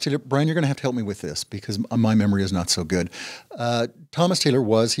Thomas Taylor, Brian, you're going to have to help me with this because my memory is not so good. Thomas Taylor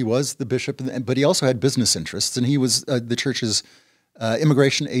was the bishop, but he also had business interests, and he was the church's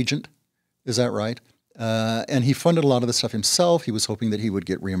immigration agent. Is that right? And he funded a lot of the stuff himself. He was hoping that he would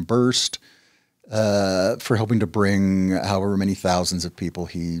get reimbursed for helping to bring however many thousands of people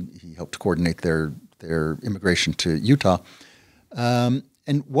he helped coordinate their immigration to Utah.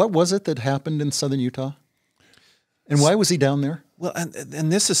 And what was it that happened in southern Utah? And why was he down there? Well,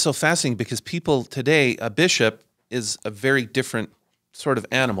 and this is so fascinating because people today, a bishop is a very different sort of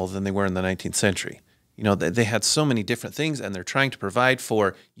animal than they were in the 19th century. They had so many different things, and they're trying to provide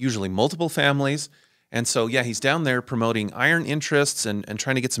for usually multiple families. And so, yeah, he's down there promoting iron interests and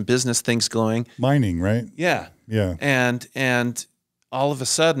trying to get some business things going. Mining, right? Yeah. Yeah. And all of a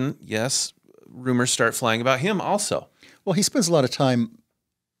sudden, yes, rumors start flying about him also. Well, he spends a lot of time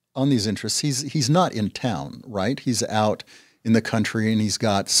on these interests. He's not in town, right? He's out in the country, and he's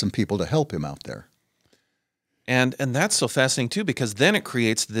got some people to help him out there. And that's so fascinating too, because then it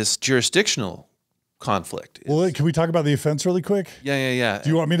creates this jurisdictional conflict. Well, can we talk about the offense really quick? Yeah. Do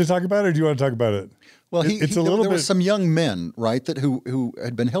you want me to talk about it, or do you want to talk about it? Well, there were some young men, right, that who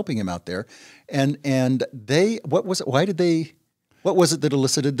had been helping him out there, and they, what was it? Why did they? What was it that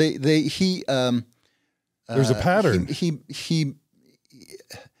elicited? There's a pattern. He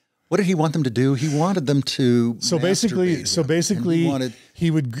what did he want them to do? He wanted them to. So basically,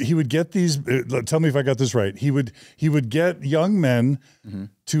 he would get these. Tell me if I got this right. He would get young men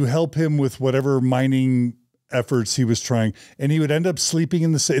to help him with whatever mining efforts he was trying, and he would end up sleeping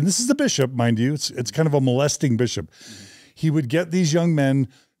in the same. And this is the bishop, mind you. It's kind of a molesting bishop. He would get these young men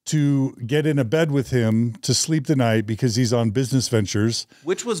to get in a bed with him to sleep the night because he's on business ventures,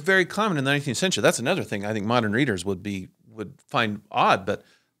 which was very common in the 19th century. That's another thing I think modern readers would find odd, but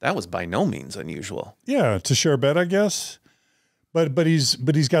that was by no means unusual. Yeah, to share a bed, I guess. But he's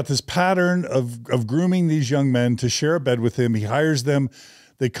got this pattern of grooming these young men to share a bed with him. He hires them,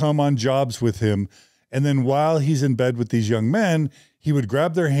 they come on jobs with him, and then while he's in bed with these young men, he would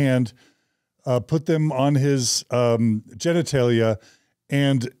grab their hand, put them on his genitalia,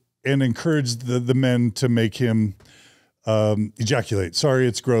 and encourage the men to make him ejaculate. Sorry,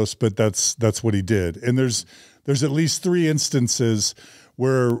 it's gross, but that's what he did. And there's at least 3 instances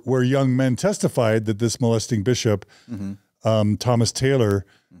where young men testified that this molesting bishop, Thomas Taylor,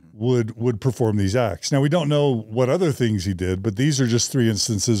 would perform these acts. Now, we don't know what other things he did, but these are just 3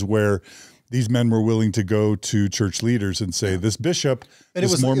 instances where these men were willing to go to church leaders and say, this bishop,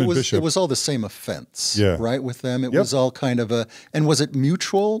 Mormon bishop. It was all the same offense, yeah, right, with them? It was all kind of and was it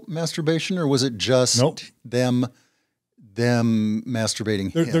mutual masturbation, or was it just them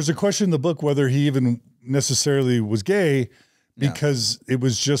masturbating him? There's a question in the book whether he even necessarily was gay, because it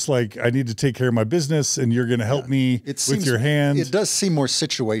was just like, I need to take care of my business and you're going to help me with your hand. It does seem more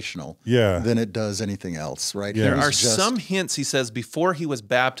situational than it does anything else, right? Yeah. There are some hints, he says, before he was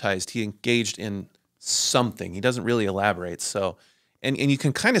baptized, he engaged in something. He doesn't really elaborate. So, and you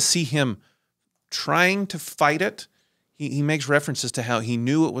can kind of see him trying to fight it. He makes references to how he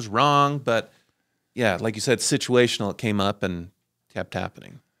knew it was wrong, but yeah, like you said, situational, it came up and kept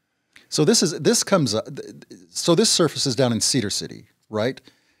happening. So this surfaces down in Cedar City, right?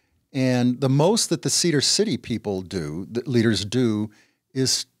 And the most that the Cedar City people do, that leaders do,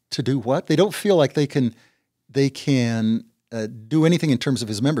 is to do what? They don't feel like they can do anything in terms of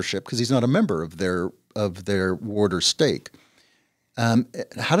his membership because he's not a member of their ward or stake. How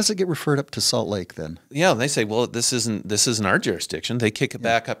does it get referred up to Salt Lake then? Yeah, they say, well, this isn't our jurisdiction. They kick it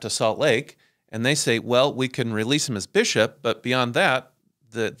back up to Salt Lake, and they say, well, we can release him as bishop, but beyond that,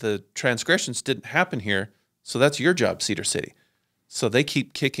 the transgressions didn't happen here, so that's your job, Cedar City. So they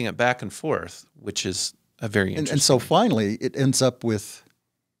keep kicking it back and forth, which is a very interesting. And so finally, it ends up with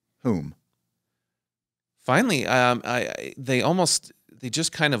whom? Finally, they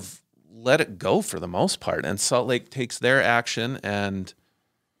just kind of let it go for the most part, and Salt Lake takes their action, and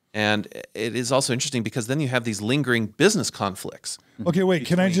it is also interesting because then you have these lingering business conflicts. Okay, wait.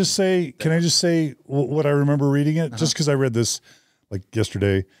 Can I just say what I remember reading it? Just because I read this like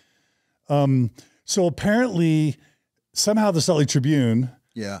yesterday. So apparently, somehow the Salt Lake Tribune,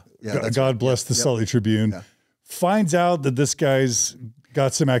 God bless the Salt Lake Tribune, finds out that this guy's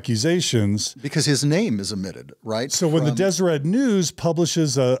got some accusations. Because his name is omitted, right? So when the Deseret News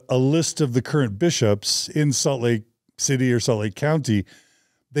publishes a list of the current bishops in Salt Lake City or Salt Lake County,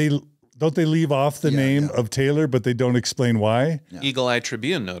 they leave off the name of Taylor, but they don't explain why? Yeah. Eagle Eye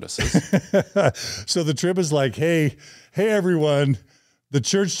Tribune notices. So the Trib is like, hey everyone, the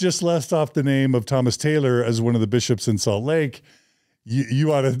church just left off the name of Thomas Taylor as one of the bishops in Salt Lake.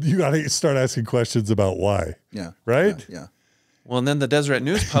 You ought to start asking questions about why. Yeah. Right? Yeah. Well, and then the Deseret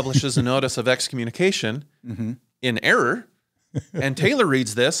News publishes a notice of excommunication in error, and Taylor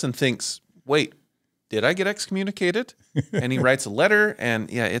reads this and thinks, wait, did I get excommunicated? And he writes a letter, and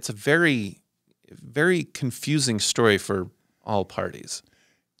it's a very, very confusing story for all parties.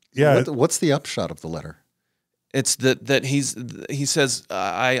 Yeah. What's the upshot of the letter? It's that he says,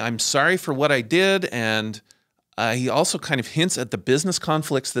 I'm sorry for what I did, and he also kind of hints at the business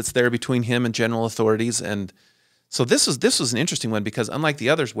conflicts that's there between him and general authorities. And so this was an interesting one because unlike the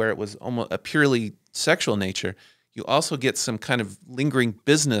others where it was almost a purely sexual nature, you also get some kind of lingering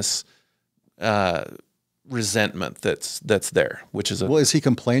business resentment that's there, which is well, is he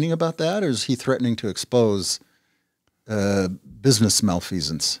complaining about that, or is he threatening to expose business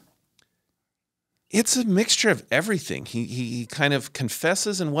malfeasance? It's a mixture of everything. He kind of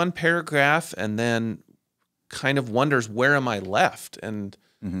confesses in one paragraph and then kind of wonders, where am I left? And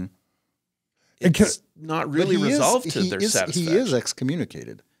it's not really resolved to their satisfaction. He is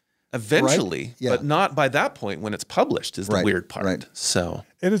excommunicated. eventually, Yeah. but not by that point when it's published is the Right, weird part. right. So,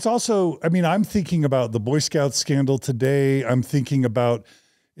 And it's also, I mean, I'm thinking about the Boy Scout scandal today. I'm thinking about,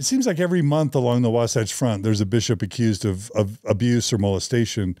 it seems like every month along the Wasatch Front, there's a bishop accused of abuse or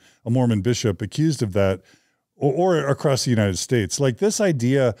molestation, a Mormon bishop accused of that, or across the United States. Like this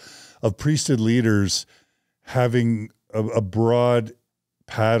idea of priesthood leaders having a broad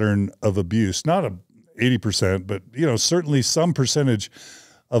pattern of abuse, not 80%, but, you know, certainly some percentage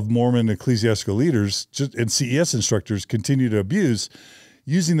of Mormon ecclesiastical leaders and CES instructors continue to abuse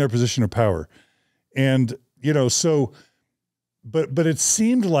using their position of power. And, you know, so, but it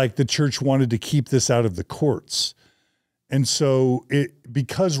seemed like the church wanted to keep this out of the courts. And so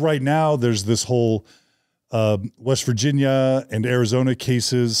because right now there's this whole West Virginia and Arizona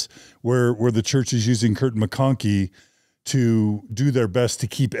cases where the church is using Curtin McConkie to do their best to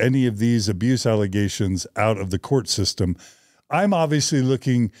keep any of these abuse allegations out of the court system. I'm obviously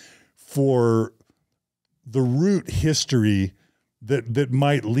looking for the root history that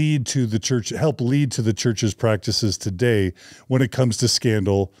might lead to the church, help lead to the church's practices today when it comes to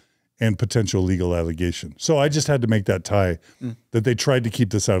scandal and potential legal allegation. So I just had to make that tie that they tried to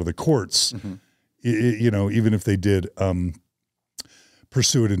keep this out of the courts, you know, even if they did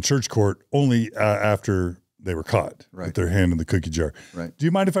pursue it in church court only after they were caught with their hand in the cookie jar. Right. Do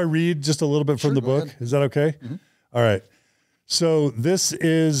you mind if I read just a little bit from the book? Ahead. Is that okay? All right. So this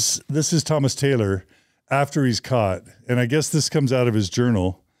is Thomas Taylor after he's caught. And I guess this comes out of his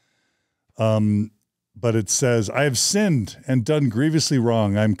journal. But it says, I have sinned and done grievously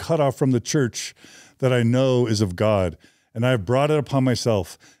wrong. I am cut off from the church that I know is of God, and I have brought it upon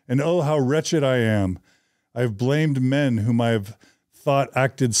myself. And oh, how wretched I am. I have blamed men whom I have thought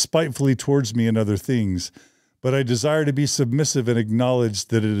acted spitefully towards me in other things. But I desire to be submissive and acknowledge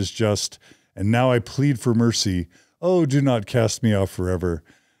that it is just. And now I plead for mercy. Oh, do not cast me off forever.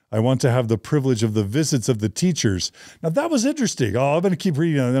 I want to have the privilege of the visits of the teachers. Now, that was interesting. Oh, I'm going to keep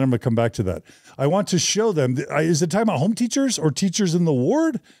reading and then I'm going to come back to that. I want to show them. Is it talking about home teachers or teachers in the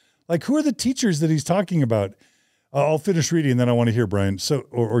ward? Like, who are the teachers that he's talking about? I'll finish reading and then I want to hear Brian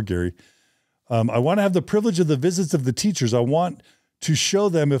or Gary. I want to have the privilege of the visits of the teachers. I want to show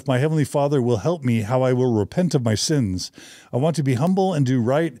them, if my Heavenly Father will help me, how I will repent of my sins. I want to be humble and do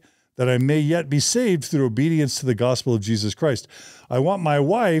right, that I may yet be saved through obedience to the gospel of Jesus Christ. I want my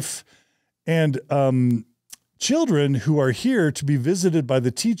wife and children who are here to be visited by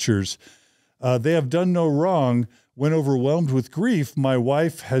the teachers. They have done no wrong. When overwhelmed with grief, my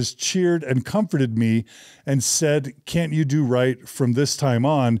wife has cheered and comforted me and said, can't you do right from this time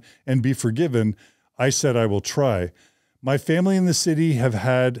on and be forgiven? I said, I will try. My family in the city have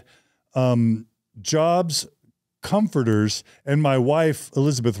had jobs, comforters, and my wife,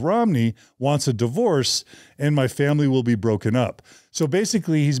 Elizabeth Romney, wants a divorce, and my family will be broken up. So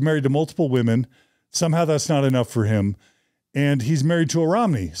basically, he's married to multiple women. Somehow that's not enough for him. And he's married to a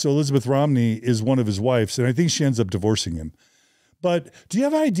Romney. So Elizabeth Romney is one of his wives, and I think she ends up divorcing him. But do you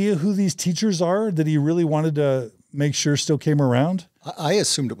have an idea who these teachers are that he really wanted to make sure still came around? I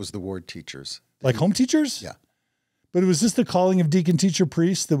assumed it was the ward teachers. Like home teachers? Yeah. But was this the calling of deacon, teacher,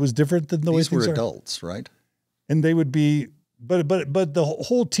 priest that was different than the way These were things are? adults, right? And they would be, but the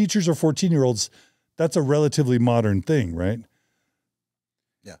whole teachers or 14-year-olds, that's a relatively modern thing, right?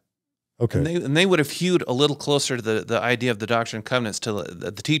 Yeah. Okay. And they would have hewed a little closer to the idea of the Doctrine and Covenants to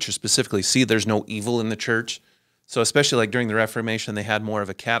the teachers specifically see there's no evil in the church. So especially like during the Reformation, they had more of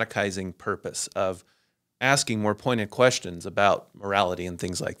a catechizing purpose of asking more pointed questions about morality and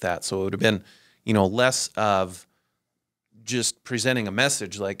things like that. So it would have been, you know, less of just presenting a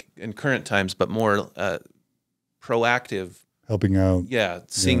message like in current times, but more proactive, helping out. Yeah,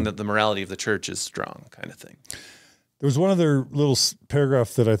 seeing that the morality of the church is strong, kind of thing. There was one other little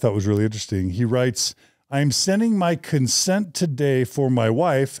paragraph that I thought was really interesting. He writes, "I am sending my consent today for my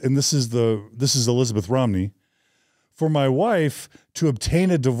wife," and this is Elizabeth Romney, "for my wife to obtain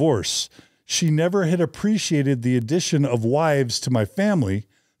a divorce. She never had appreciated the addition of wives to my family."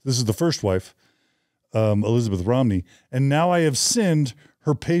 This is the first wife, Elizabeth Romney. "And now I have sinned.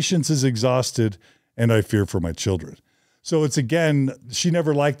 Her patience is exhausted, and I fear for my children." So it's, again, she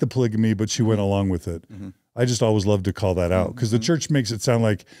never liked the polygamy, but she went along with it. Mm-hmm. I just always love to call that out because the church makes it sound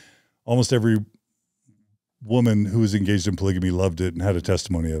like almost every woman who was engaged in polygamy loved it and had a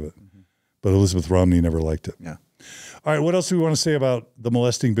testimony of it. Mm-hmm. But Elizabeth Romney never liked it. Yeah. All right. What else do we want to say about the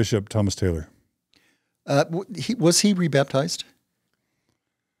molesting Bishop Thomas Taylor? Was he rebaptized?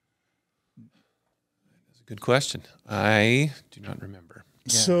 That's a good question. I do not remember.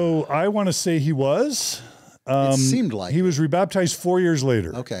 Yeah. So I want to say he was. It seemed like he was rebaptized 4 years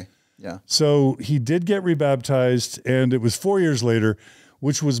later. Okay. Yeah. So he did get rebaptized, and it was 4 years later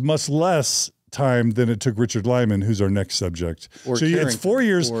which was much less time than it took Richard Lyman, who's our next subject. Or so it's 4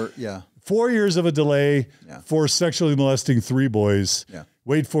 years. 4 years of a delay for sexually molesting 3 boys. Yeah.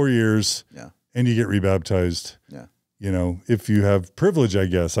 Wait 4 years. Yeah. And you get rebaptized. Yeah. You know, if you have privilege, I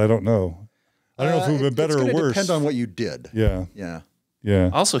guess. I don't know. I don't know if it would have been better or worse. Depend on what you did. Yeah. Yeah. Yeah.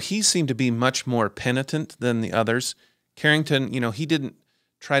 Also, he seemed to be much more penitent than the others. Carrington, you know, he didn't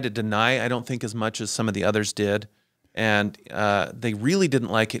try to deny, I don't think, as much as some of the others did. And they really didn't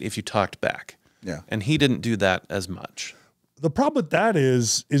like it if you talked back. Yeah. And he didn't do that as much. The problem with that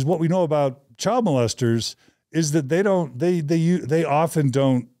is what we know about child molesters is that they often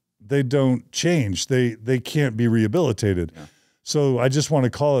don't change. They can't be rehabilitated. Yeah. So I just want to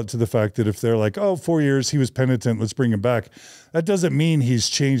call it to the fact that if they're like, oh, 4 years, he was penitent, let's bring him back. That doesn't mean he's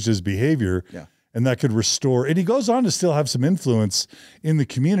changed his behavior. Yeah. And that could restore. And he goes on to still have some influence in the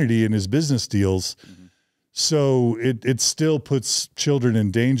community in his business deals. Mm-hmm. So it still puts children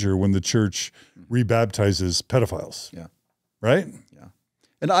in danger when the church rebaptizes pedophiles. Yeah. Right? Yeah.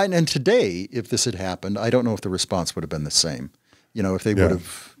 And today, if this had happened, I don't know if the response would have been the same. You know, if they would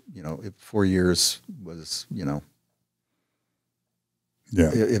have, you know, if 4 years was, you know,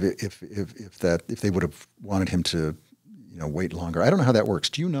 if they would have wanted him to, you know, wait longer. I don't know how that works.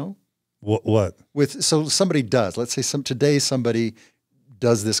 Do you know? What? So somebody does. Let's say today somebody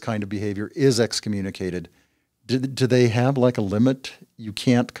does this kind of behavior, is excommunicated. Do they have like a limit? You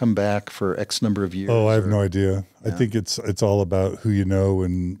can't come back for X number of years? Oh, I have no idea. Yeah. I think it's all about who you know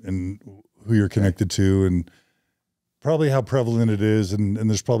and who you're connected to, and probably how prevalent it is. And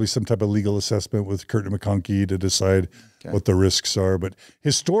there's probably some type of legal assessment with Curtin McConkie to decide what the risks are. But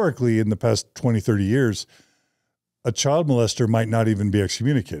historically, in the past 20, 30 years, a child molester might not even be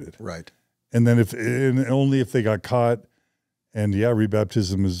excommunicated. Right. And then only if they got caught. And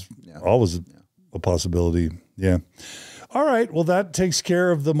rebaptism is always a possibility. Yeah. All right. Well, that takes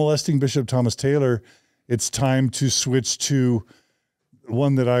care of the molesting Bishop Thomas Taylor. It's time to switch to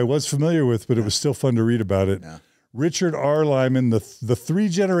one that I was familiar with, but it was still fun to read about it. Yeah. Richard R. Lyman, the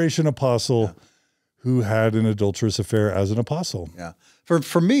 3-generation apostle who had an adulterous affair as an apostle. Yeah.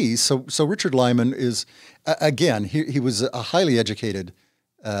 For me, so Richard Lyman is, again, he was a highly educated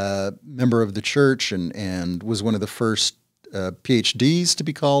member of the church and was one of the first PhDs to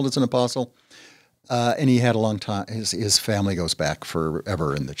be called as an apostle. And he had a long time, his family goes back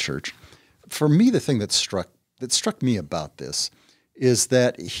forever in the church. For me, the thing that struck me about this is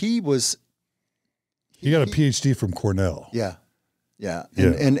that he got a PhD from Cornell. Yeah.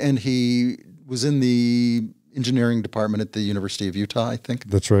 And he was in the engineering department at the University of Utah, I think.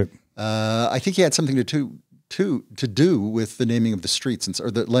 That's right. I think he had something to do with the naming of the streets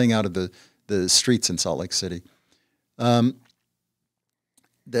or the laying out of the streets in Salt Lake City. The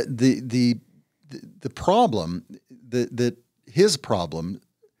problem that his problem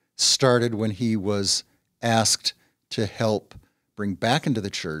started when he was asked to help bring back into the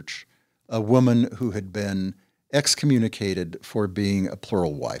church a woman who had been excommunicated for being a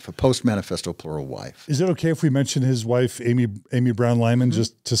plural wife, a post-manifesto plural wife. Is it okay if we mention his wife, Amy Brown Lyman,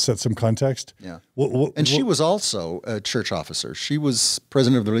 just to set some context? Yeah. She was also a church officer. She was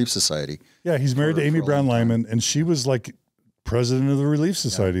president of the Relief Society. Yeah, he's married to Amy Brown Lyman, and she was like president of the Relief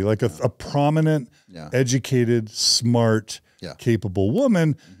Society, like a prominent, educated, smart, capable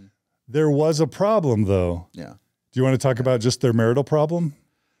woman. Mm-hmm. There was a problem, though. Yeah. Do you want to talk about just their marital problem?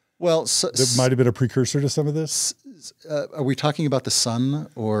 Well, that might have been a precursor to some of this. Are we talking about the son,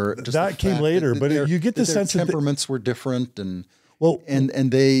 or just that came later? But you get the sense that temperaments were different, and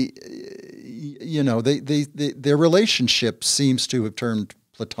they, you know, their relationship seems to have turned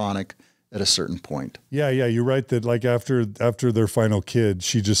platonic at a certain point. Yeah, you're right that like after their final kid,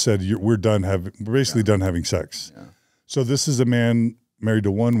 she just said, we're done having sex. Yeah. So this is a man married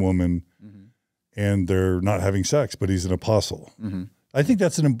to one woman, and they're not having sex, but he's an apostle. Mm-hmm. I think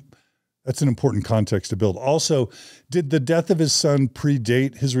that's an important context to build. Also, did the death of his son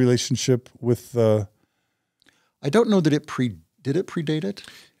predate his relationship with? I don't know that did it predate it?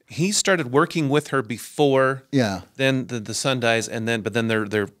 He started working with her before. Yeah. Then the son dies, but then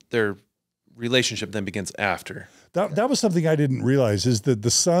their relationship then begins after. That was something I didn't realize, is that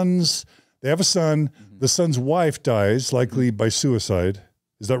they have a son. Mm-hmm. The son's wife dies, likely by suicide.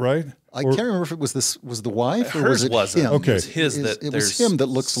 Is that right? I can't remember if it was the wife or was it wasn't. Him. Okay, it was him that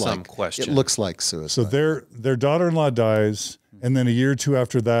looks some question. It looks like suicide. So their daughter-in-law dies, and then a year or two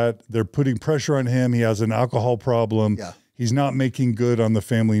after that, they're putting pressure on him. He has an alcohol problem. Yeah. He's not making good on the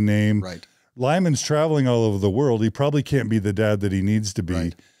family name. Right. Lyman's traveling all over the world. He probably can't be the dad that he needs to be.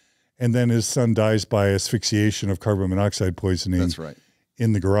 Right. And then his son dies by asphyxiation of carbon monoxide poisoning. That's right.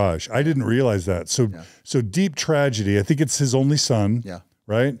 In the garage. I didn't realize that. So deep tragedy. I think it's his only son. Yeah.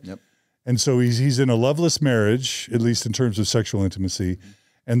 right? Yep. And so he's in a loveless marriage, at least in terms of sexual intimacy,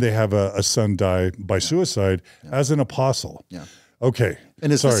 and they have a son die by suicide as an apostle. Yeah. Okay.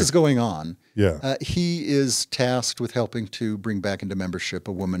 And as this is going on, yeah, he is tasked with helping to bring back into membership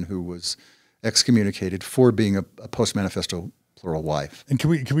a woman who was excommunicated for being a post-manifesto plural wife. And can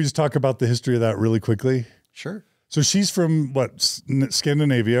we just talk about the history of that really quickly? Sure. So she's from what,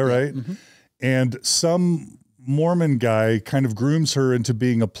 Scandinavia, right? Mm-hmm. And some Mormon guy kind of grooms her into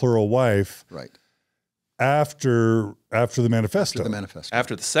being a plural wife. Right. After the manifesto. After the manifesto.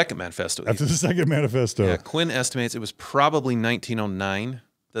 After the second manifesto. After the second manifesto. Yeah, Quinn estimates it was probably 1909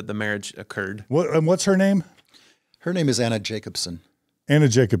 that the marriage occurred. And what's her name? Her name is Anna Jacobson. Anna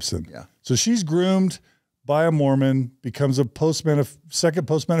Jacobson. Yeah. So she's groomed by a Mormon, becomes a second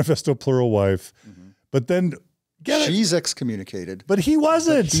post-manifesto plural wife, but then she's excommunicated. But he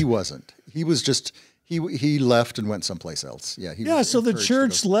wasn't. But he wasn't. He was just he left and went someplace else. Yeah. Yeah. So the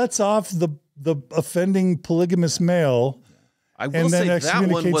church lets off the offending polygamous male. I will say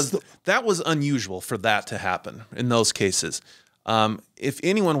that was unusual for that to happen in those cases. If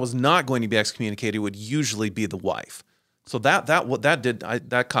anyone was not going to be excommunicated, it would usually be the wife. So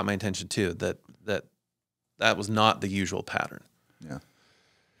that caught my attention too. That was not the usual pattern. Yeah.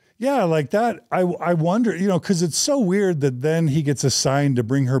 Yeah, like that. I wonder, because it's so weird that then he gets assigned to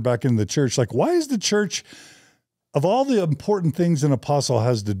bring her back into the church. Like, why is the church, of all the important things an apostle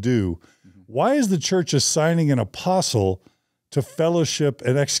has to do, why is the church assigning an apostle to fellowship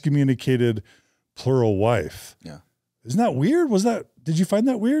an excommunicated plural wife? Yeah. Isn't that weird? Did you find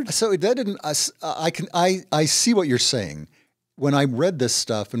that weird? So that didn't, I see what you're saying. When I read this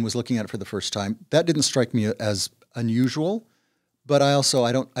stuff and was looking at it for the first time, that didn't strike me as unusual. But I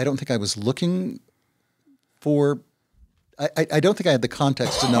don't think I was looking for, I don't think I had the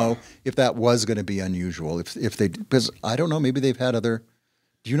context to know if that was going to be unusual. Because I don't know, maybe they've had other,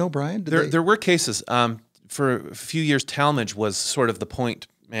 do you know, Brian? There were cases. For a few years, Talmage was sort of the point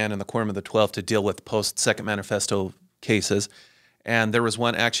man in the Quorum of the 12 to deal with post-Second Manifesto cases. And there was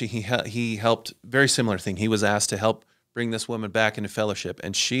one, actually, he helped, very similar thing. He was asked to help bring this woman back into fellowship.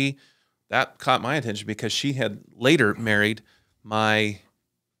 And that caught my attention because she had later married my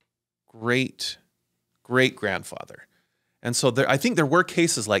great-great-grandfather. And so I think there were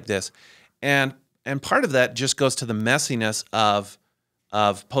cases like this. And part of that just goes to the messiness of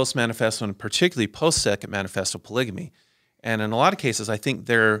post-manifesto and particularly post-second manifesto polygamy. And in a lot of cases, I think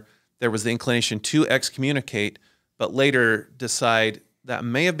there was the inclination to excommunicate, but later decide that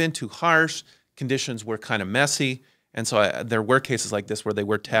may have been too harsh, conditions were kind of messy, and so there were cases like this where they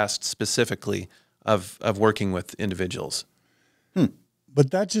were tasked specifically of working with individuals.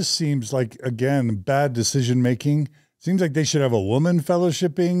 But that just seems like, again, bad decision-making. Seems like they should have a woman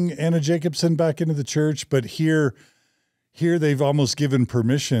fellowshipping Anna Jacobson back into the church, but here they've almost given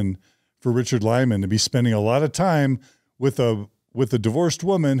permission for Richard Lyman to be spending a lot of time with a divorced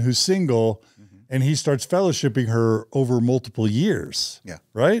woman who's single, and he starts fellowshipping her over multiple years. Yeah.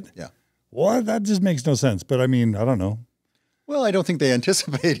 Right? Yeah. Well, that just makes no sense. But I mean, I don't know. Well, I don't think they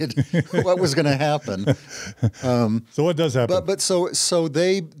anticipated what was going to happen. So what does happen? But so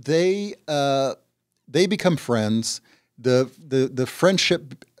they become friends. The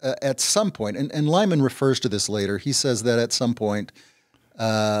friendship at some point, and Lyman refers to this later. He says that at some point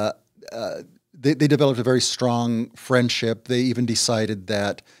they developed a very strong friendship. They even decided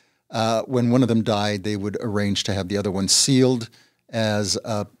that when one of them died, they would arrange to have the other one sealed as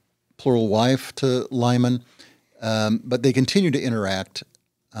a plural wife to Lyman. But they continue to interact,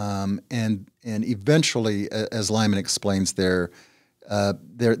 and eventually, as Lyman explains, there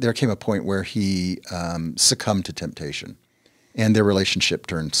came a point where he succumbed to temptation, and their relationship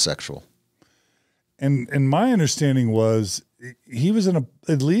turned sexual. And my understanding was he was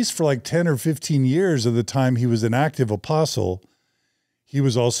at least for like 10 or 15 years of the time he was an active apostle, he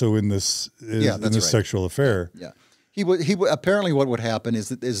was also in this sexual affair. Yeah, he apparently what would happen is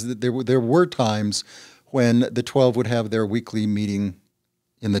that there were times when the 12 would have their weekly meeting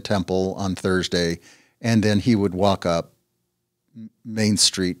in the temple on Thursday, and then he would walk up Main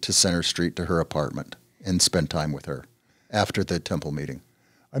Street to Center Street to her apartment and spend time with her after the temple meeting.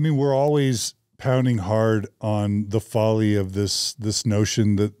 I mean, we're always pounding hard on the folly of this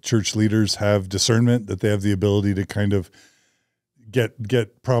notion that church leaders have discernment, that they have the ability to kind of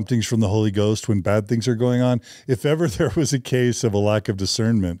get promptings from the Holy Ghost when bad things are going on. If ever there was a case of a lack of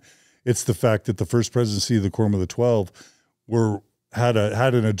discernment, it's the fact that the first presidency of the Quorum of the 12 had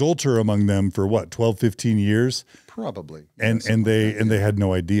an adulterer among them for what, 12, 15 years? Probably. And they had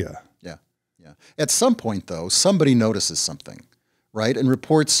no idea. Yeah. Yeah. At some point though, somebody notices something, right? And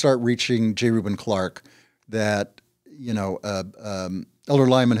reports start reaching J. Reuben Clark that, Elder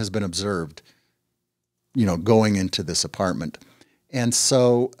Lyman has been observed, going into this apartment. And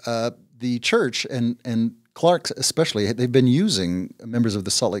so the church and Clark especially, they've been using members of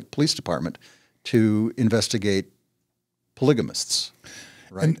the Salt Lake Police Department to investigate polygamists.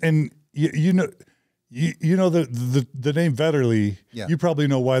 Right. And you know the name Vetterli, you probably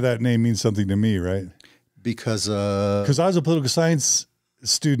know why that name means something to me, right? Because I was a political science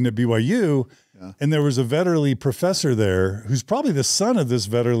student at BYU, and there was a Vetterli professor there who's probably the son of this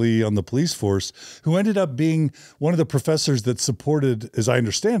Vetterli on the police force, who ended up being one of the professors that supported, as I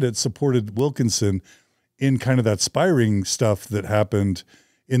understand it, supported Wilkinson in kind of that spy ring stuff that happened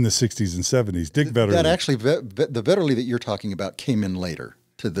in the 60s and 70s. Dick Vetterli. That actually, the Vetterli that you're talking about came in later.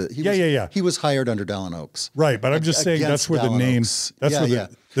 He was hired under Dallin Oaks. Right, but I'm just saying that's where the name. That's where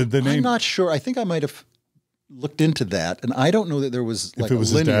the name. I'm not sure. I think I might have looked into that, and I don't know that there was like a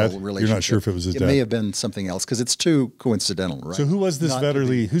lineal relationship. You're not sure if it was his dad. It may have been something else because it's too coincidental, right? So who was this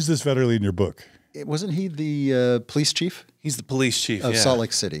Vetterli? Who's this Vetterli in your book? Wasn't he the police chief? He's the police chief of Salt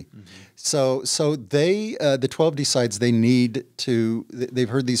Lake City. Mm-hmm. So they, the 12 decides they need to. They've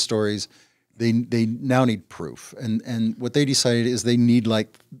heard these stories. They now need proof, and what they decided is they need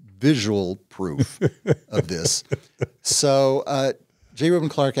like visual proof of this. So J. Reuben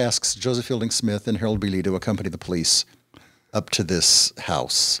Clark asks Joseph Fielding Smith and Harold B. Lee to accompany the police up to this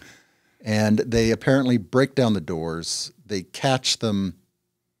house, and they apparently break down the doors. They catch them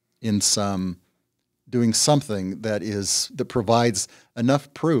in doing something that provides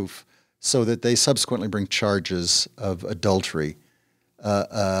enough proof so that they subsequently bring charges of adultery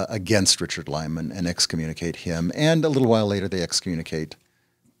against Richard Lyman and excommunicate him. And a little while later, they excommunicate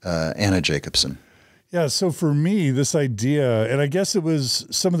Anna Jacobson. Yeah, so for me, this idea, and I guess it was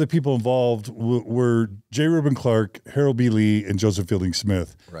some of the people involved were J. Reuben Clark, Harold B. Lee, and Joseph Fielding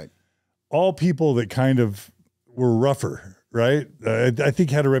Smith. Right. All people that kind of were rougher, right? I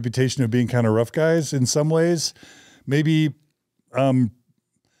think had a reputation of being kind of rough guys in some ways. Maybe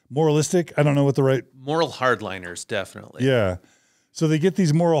moralistic. I don't know what the right... Moral hardliners, definitely. Yeah. So they get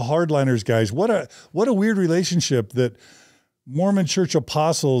these moral hardliners guys. What a weird relationship that Mormon church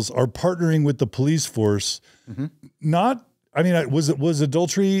apostles are partnering with the police force. Mm-hmm. Was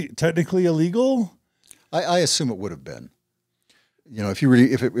adultery technically illegal? I assume it would have been.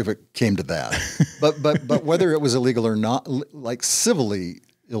 If it came to that. but whether it was illegal or not, like civilly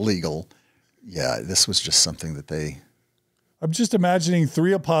illegal, this was just something that they... I'm just imagining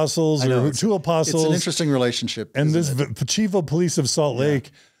three apostles or two apostles. It's an interesting relationship. And this chief of police of Salt Lake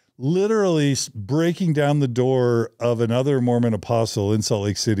literally breaking down the door of another Mormon apostle in Salt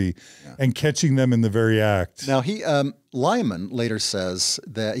Lake City and catching them in the very act. Now, Lyman later says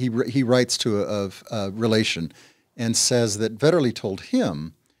that he writes to a relation and says that Vetterli told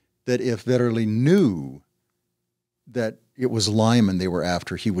him that if Vetterli knew that it was Lyman they were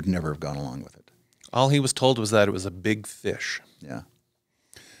after, he would never have gone along with it. All he was told was that it was a big fish. Yeah.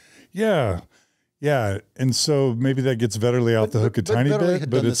 Yeah. Yeah. And so maybe that gets Vetterli out the hook a tiny bit,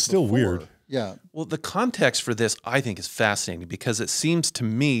 but it's still weird. Yeah. Well, the context for this, I think, is fascinating because it seems to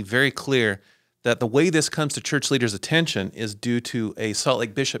me very clear that the way this comes to church leaders' attention is due to a Salt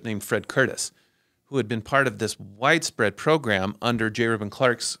Lake bishop named Fred Curtis, who had been part of this widespread program under J. Reuben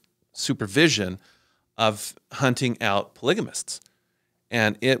Clark's supervision of hunting out polygamists.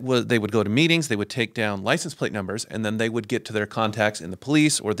 And they would go to meetings, they would take down license plate numbers, and then they would get to their contacts in the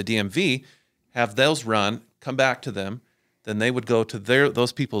police or the DMV, have those run, come back to them, then they would go to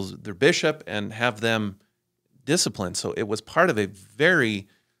their bishop and have them disciplined. So it was part of a very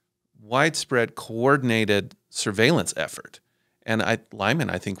widespread, coordinated surveillance effort. And Lyman,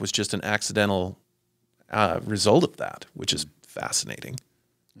 I think, was just an accidental result of that, which is fascinating.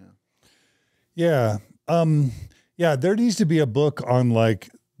 Yeah. Yeah, there needs to be a book on like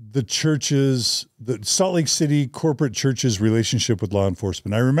the Salt Lake City corporate church's relationship with law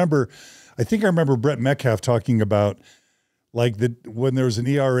enforcement. I think I remember Brett Metcalf talking about like when there was an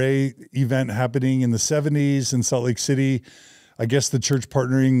ERA event happening in the 70s in Salt Lake City, I guess the church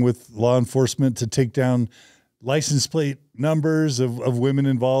partnering with law enforcement to take down license plate numbers of women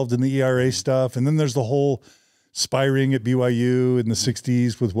involved in the ERA stuff. And then there's the whole spy ring at BYU in the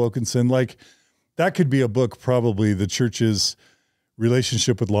 60s with Wilkinson. Like, that could be a book, probably, the church's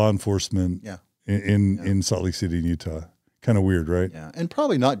relationship with law enforcement in Salt Lake City in Utah. Kind of weird, right? Yeah, and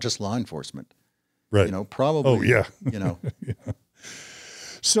probably not just law enforcement. Right. Probably. Oh, yeah. Yeah.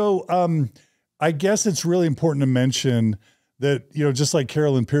 So I guess it's really important to mention that, just like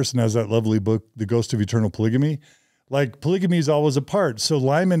Carolyn Pearson has that lovely book, The Ghost of Eternal Polygamy, like polygamy is always a part. So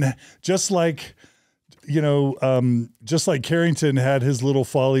Lyman, just like Carrington had his little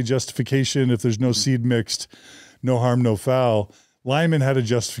folly justification, if there's no seed mixed, no harm, no foul. Lyman had a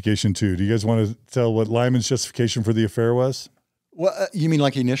justification too. Do you guys want to tell what Lyman's justification for the affair was? Well, you mean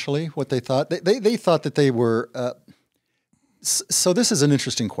like initially what they thought? They thought that they were. So this is an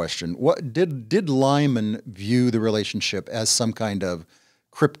interesting question. What did Lyman view the relationship as some kind of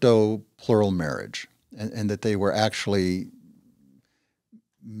crypto plural marriage, and that they were actually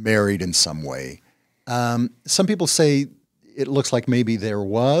married in some way? Some people say it looks like maybe there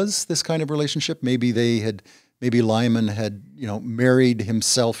was this kind of relationship. Maybe Lyman had, married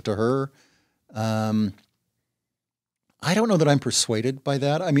himself to her. I don't know that I'm persuaded by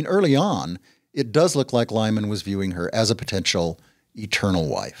that. I mean, early on, it does look like Lyman was viewing her as a potential eternal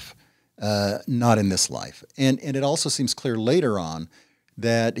wife, not in this life. And it also seems clear later on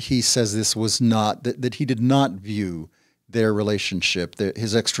that he says this was not, that he did not view their relationship,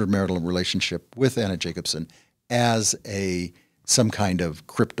 his extramarital relationship with Anna Jacobson, as some kind of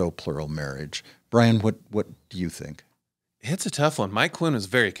crypto plural marriage. Brian, what do you think? It's a tough one. Mike Quinn was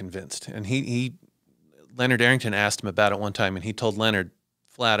very convinced, and Leonard Carrington asked him about it one time, and he told Leonard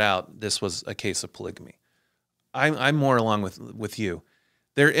flat out this was a case of polygamy. I'm more along with you.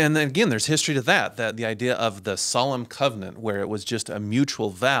 And then again, there's history to that the idea of the solemn covenant where it was just a mutual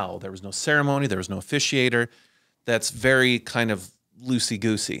vow. There was no ceremony, there was no officiator. That's very kind of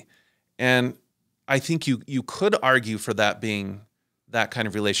loosey-goosey. And I think you could argue for that being that kind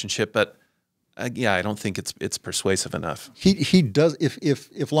of relationship, but yeah, I don't think it's persuasive enough. He does,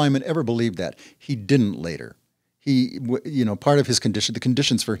 if Lyman ever believed that, he didn't later. Part of his condition, the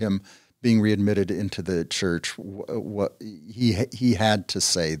conditions for him being readmitted into the church, he had to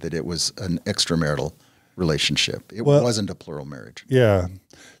say that it was an extramarital relationship. It wasn't a plural marriage. Yeah.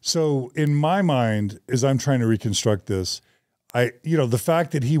 So in my mind, as I'm trying to reconstruct this, the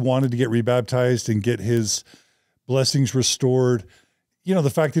fact that he wanted to get rebaptized and get his blessings restored, the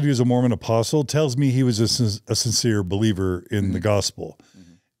fact that he was a Mormon apostle tells me he was a sincere believer in the gospel.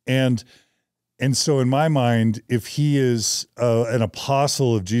 Mm-hmm. And so in my mind, if he is an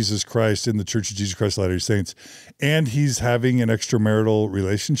apostle of Jesus Christ in the Church of Jesus Christ of Latter-day Saints, and he's having an extramarital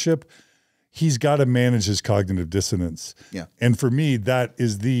relationship, he's got to manage his cognitive dissonance. Yeah. And for me, that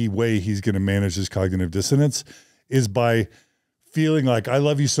is the way he's going to manage his cognitive dissonance, is by feeling like, I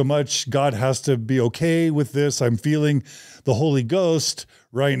love you so much, God has to be okay with this. I'm feeling the Holy Ghost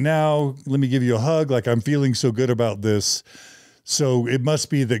right now. Let me give you a hug. Like, I'm feeling so good about this. So it must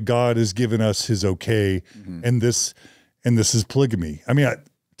be that God has given us his okay. Mm-hmm. and this is polygamy. I mean,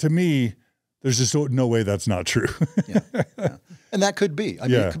 to me, there's just no way that's not true. Yeah. And that could be. I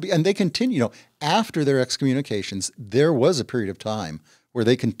mean, it could be. And they continue, after their excommunications, there was a period of time where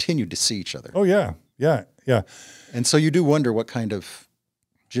they continued to see each other. Oh, yeah. Yeah. Yeah. And so you do wonder what kind of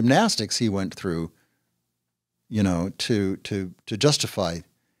gymnastics he went through, to justify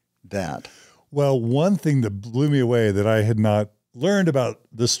that. Well, one thing that blew me away that I had not learned about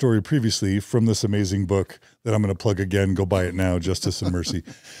this story previously from this amazing book that I'm going to plug again, go buy it now, Justice and Mercy.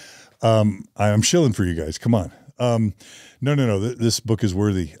 I'm shilling for you guys. Come on. No. This book is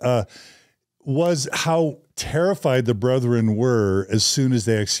worthy. Was how terrified the brethren were as soon as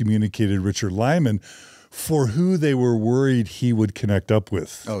they excommunicated Richard Lyman for who they were worried he would connect up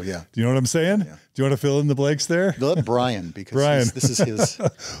with. Oh, yeah. Do you know what I'm saying? Yeah. Do you want to fill in the blanks there? Let Brian, because this is his.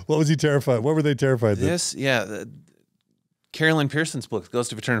 What was he terrified? What were they terrified of? Carolyn Pearson's book,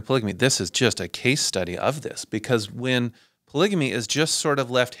 Ghost of Eternal Polygamy, this is just a case study of this, because when polygamy is just sort of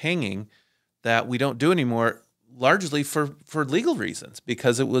left hanging, that we don't do anymore, largely for legal reasons,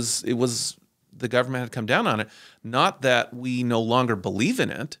 because it was the government had come down on it. Not that we no longer believe in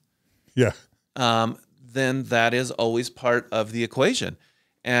it. Yeah. Then that is always part of the equation.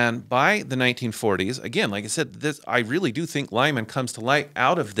 And by the 1940s, again, like I said, I really do think Lyman comes to light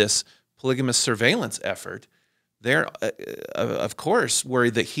out of this polygamous surveillance effort. They're, of course,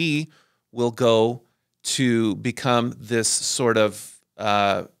 worried that he will go to become this sort of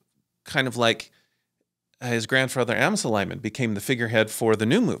kind of like his grandfather Amos Lyman became the figurehead for the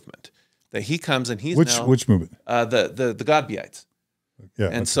new movement. That he comes and he's which movement? The Godbeites. Yeah,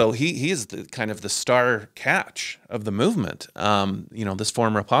 and so he is the kind of the star catch of the movement. This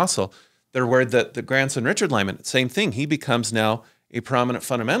former apostle. They're worried that the grandson Richard Lyman, same thing. He becomes now a prominent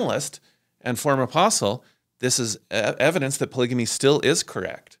fundamentalist and former apostle. This is evidence that polygamy still is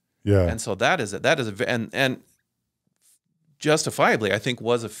correct. Yeah, and so that is it. And justifiably, I think,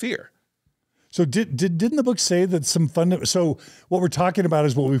 was a fear. So didn't the book say that so what we're talking about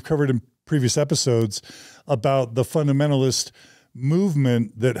is what we've covered in previous episodes about the fundamentalist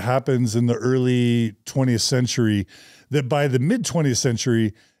movement that happens in the early 20th century, that by the mid 20th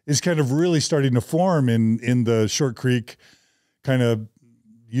century is kind of really starting to form in the Short Creek kind of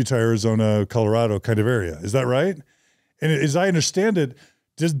Utah, Arizona, Colorado kind of area. Is that right? And as I understand it,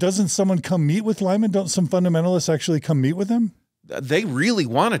 doesn't someone come meet with Lyman? Don't some fundamentalists actually come meet with him? They really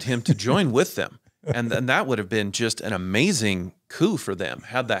wanted him to join with them. And that would have been just an amazing coup for them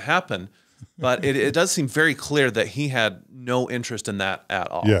had that happen. But it does seem very clear that he had no interest in that at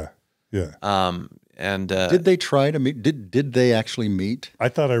all. Yeah, yeah. Did they try to meet? Did they actually meet? I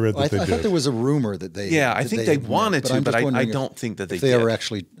thought I read that they did. I thought there was a rumor that they. Yeah, I think they wanted to, but I don't think that they did. They ever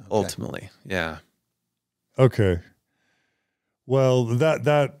actually ultimately. Yeah. Okay. Well,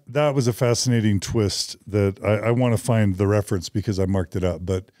 that was a fascinating twist that I want to find the reference because I marked it up.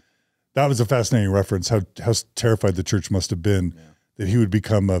 But that was a fascinating reference. How terrified the church must have been that he would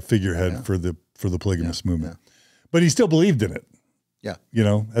become a figurehead for the polygamous movement. Yeah. But he still believed in it. Yeah. You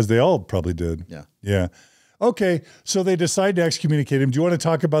know, as they all probably did. Yeah. Yeah. Okay. So they decide to excommunicate him. Do you want to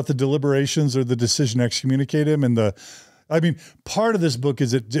talk about the deliberations or the decision to excommunicate him? And part of this book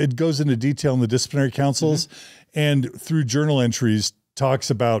is it goes into detail in the disciplinary councils and through journal entries talks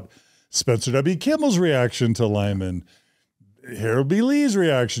about Spencer W. Kimball's reaction to Lyman, Harold B. Lee's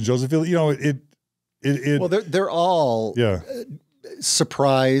reaction, Joseph, you know, well, they're all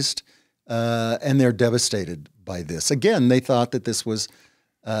surprised and they're devastated by this. Again, they thought that this was,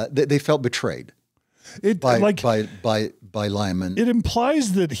 they felt betrayed by Lyman. It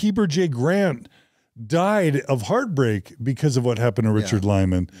implies that Heber J. Grant died of heartbreak because of what happened to Richard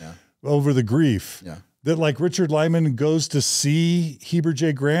Lyman over the grief. Yeah. That like Richard Lyman goes to see Heber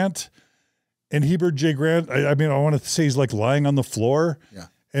J. Grant, and Heber J. Grant, I want to say he's like lying on the floor. Yeah.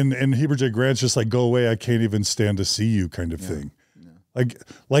 And Heber J. Grant's just like, go away, I can't even stand to see you kind of thing. Yeah.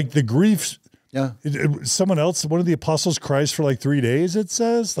 Like the grief. Yeah. Someone else, one of the apostles cries for like 3 days, it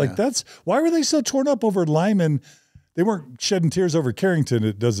says. Like why were they so torn up over Lyman? They weren't shedding tears over Carrington,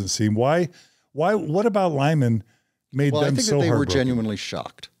 it doesn't seem. Why, what about Lyman made them so I think that they were genuinely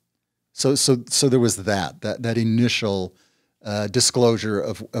shocked. So there was that initial disclosure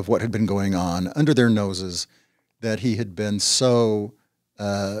of what had been going on under their noses, that he had been so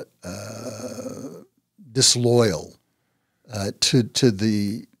disloyal to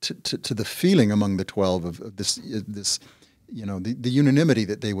the feeling among the 12 of this you know, the unanimity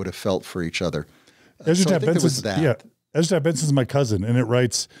that they would have felt for each other. Ezra Benson's my cousin, and it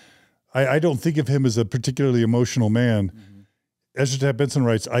writes, I don't think of him as a particularly emotional man. Mm-hmm. Ezra Benson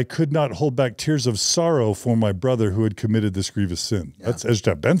writes, I could not hold back tears of sorrow for my brother who had committed this grievous sin. Yeah. That's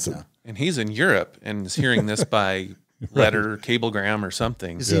Ezra Benson. Yeah. And he's in Europe and is hearing this by letter, cablegram, or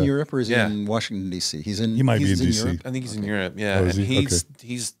something. Is he in Europe or is he in Washington, D.C.? He might be in D.C. Europe? I think he's in Europe, yeah. Oh, and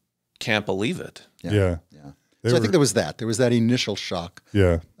he's can't believe it. Yeah. So I think there was that. There was that initial shock.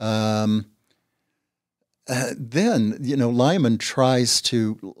 Yeah. Then, you know, Lyman tries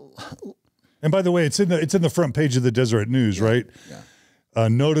to... And by the way, it's in the front page of the Deseret News, right? Yeah.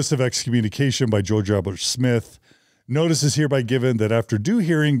 Notice of excommunication by George Albert Smith. Notice is hereby given that after due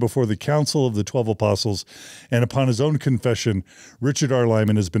hearing before the Council of the 12 Apostles and upon his own confession, Richard R.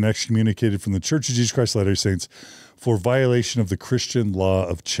 Lyman has been excommunicated from the Church of Jesus Christ of Latter-day Saints for violation of the Christian law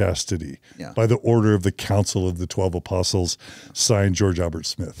of chastity by the order of the Council of the 12 Apostles, signed George Albert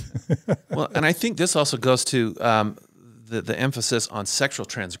Smith. Well, and I think this also goes to the emphasis on sexual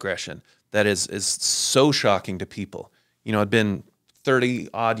transgression that is so shocking to people. You know, it'd been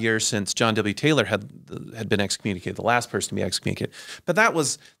 30-odd years since John W. Taylor had been excommunicated, the last person to be excommunicated. But that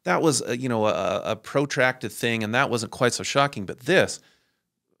was a protracted thing, and that wasn't quite so shocking. But this,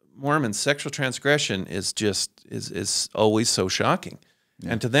 Mormon sexual transgression is always so shocking.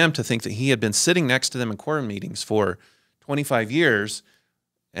 Yeah. And to them, to think that he had been sitting next to them in quorum meetings for 25 years,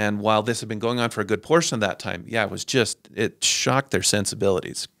 and while this had been going on for a good portion of that time, it shocked their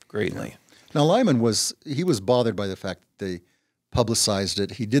sensibilities greatly. Yeah. Now, Lyman was bothered by the fact that they publicized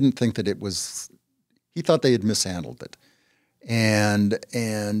it. He didn't think that he thought they had mishandled it. And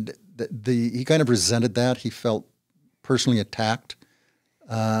he kind of resented that. He felt personally attacked.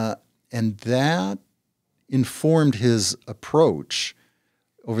 And that informed his approach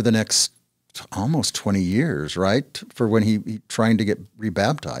over the next almost 20 years, right? For when he trying to get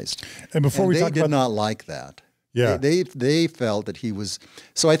rebaptized. And they did not like that. Yeah. They felt that he was,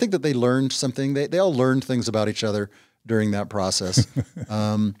 so I think that they learned something. They all learned things about each other during that process.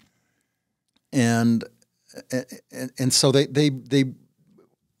 And so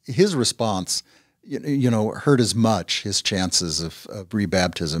his response, hurt as much his chances of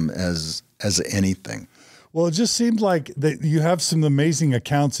rebaptism as anything. Well, it just seemed like that you have some amazing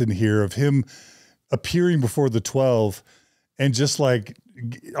accounts in here of him appearing before the 12 and just like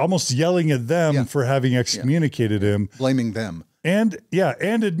almost yelling at them for having excommunicated him. Blaming them. And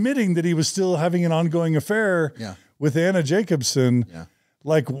admitting that he was still having an ongoing affair with Anna Jacobson. Yeah.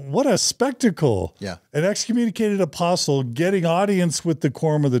 Like, what a spectacle. Yeah. An excommunicated apostle getting audience with the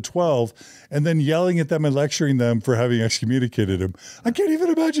quorum of the 12 and then yelling at them and lecturing them for having excommunicated him. I can't even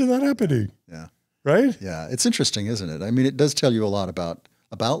imagine that happening. Yeah. Right? Yeah. It's interesting, isn't it? I mean, it does tell you a lot about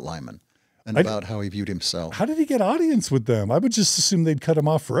Lyman and about how he viewed himself. How did he get audience with them? I would just assume they'd cut him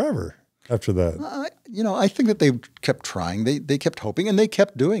off forever after that. I think that they kept trying. They kept hoping, and they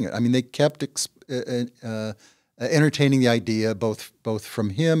kept doing it. I mean, they kept entertaining the idea, both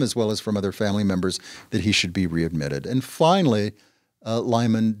from him as well as from other family members, that he should be readmitted. And finally,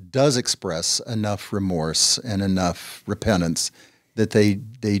 Lyman does express enough remorse and enough repentance that they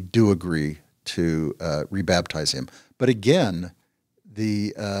do agree to rebaptize him. But again,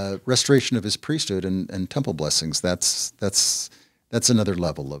 the restoration of his priesthood and temple blessings, that's another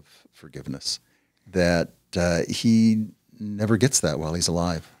level of forgiveness that he never gets that while he's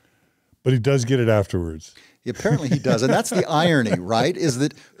alive. But he does get it afterwards. Apparently he does. And that's the irony, right? Is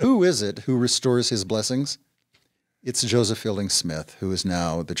that who is it who restores his blessings? It's Joseph Fielding Smith, who is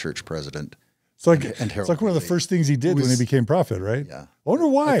now the church president. It's like, and it's like one of the first things he did when he became prophet, right? Yeah. I wonder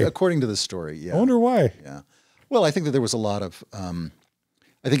why. According to the story, yeah. I wonder why. Yeah. Well, I think that there was a lot of, I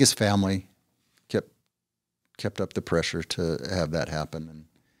think his family kept up the pressure to have that happen.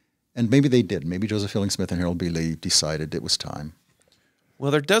 And maybe they did. Maybe Joseph Fielding Smith and Harold B. Lee decided it was time. Well,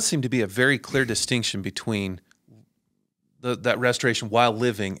 there does seem to be a very clear distinction between that restoration while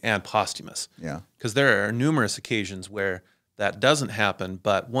living and posthumous. Yeah. Because there are numerous occasions where that doesn't happen,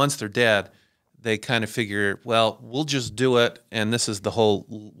 but once they're dead, they kind of figure, well, we'll just do it, and this is the whole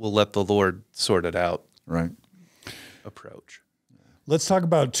we'll let the Lord sort it out approach. Let's talk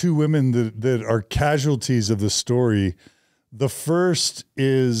about two women that are casualties of the story. The first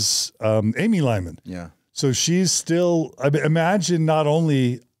is Amy Lyman. Yeah. So she's still, imagine not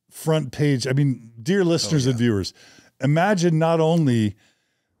only front page, dear listeners and viewers, imagine not only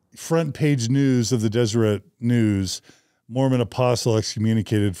front page news of the Deseret News, Mormon apostle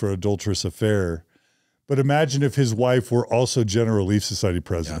excommunicated for adulterous affair, but imagine if his wife were also General Relief Society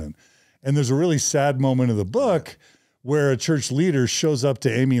president. Yeah. And there's a really sad moment in the book where a church leader shows up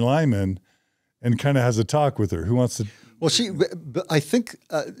to Amy Lyman and kind of has a talk with her. Who wants to? Well, I think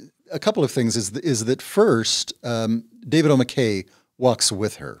a couple of things is that first, David O. McKay walks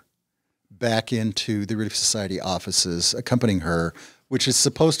with her back into the Relief Society offices, accompanying her, which is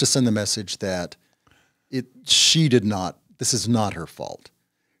supposed to send the message that she did not, this is not her fault,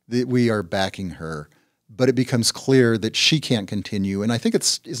 that we are backing her, but it becomes clear that she can't continue. And I think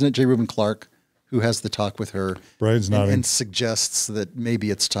isn't it J. Reuben Clark who has the talk with her? Brian's nodding. And suggests that maybe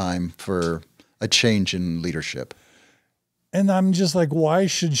it's time for a change in leadership. And I'm just like, why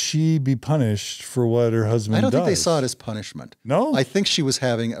should she be punished for what her husband does? I don't think they saw it as punishment. No? I think she was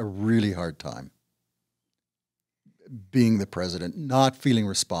having a really hard time being the president, not feeling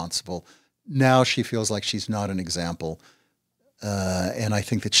responsible. Now she feels like she's not an example. And I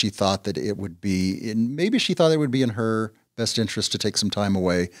think that she thought that it would be, maybe she thought it would be in her best interest to take some time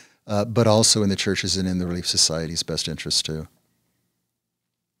away, but also in the church's and in the Relief Society's best interest too.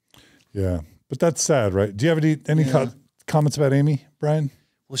 Yeah, but that's sad, right? Do you have any comments about Amy, Brian?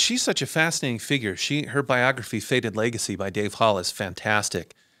 Well, she's such a fascinating figure. Her biography, Faded Legacy by Dave Hall, is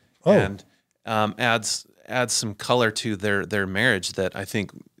fantastic, and adds some color to their marriage that I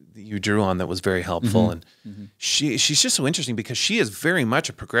think you drew on that was very helpful. And she's just so interesting because she is very much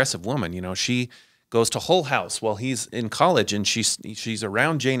a progressive woman. You know, she goes to Hull House while he's in college, and she's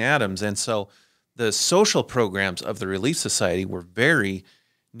around Jane Addams, and so the social programs of the Relief Society were very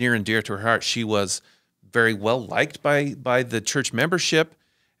near and dear to her heart. She was very well liked by the church membership.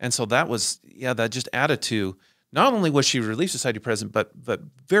 And so that was, that just added to, not only was she Relief Society president, but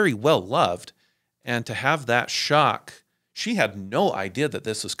very well loved. And to have that shock, she had no idea that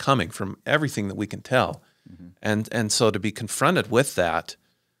this was coming from everything that we can tell. And so to be confronted with that,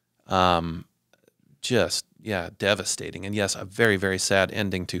 devastating. And yes, a very, very sad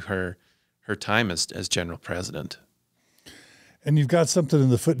ending to her time as general president. And you've got something in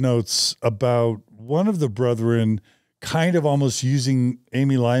the footnotes about one of the brethren kind of almost using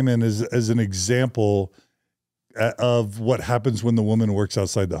Amy Lyman as an example of what happens when the woman works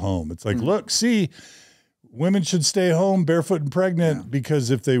outside the home. It's like, look, see, women should stay home barefoot and pregnant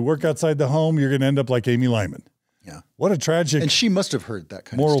because if they work outside the home, you're going to end up like Amy Lyman. Yeah. What a tragic. And she must have heard that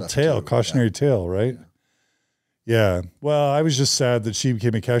kind moral of stuff tale, too. cautionary tale, right? Yeah. Well, I was just sad that she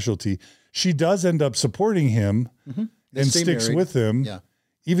became a casualty. She does end up supporting him. And sticks married. with him,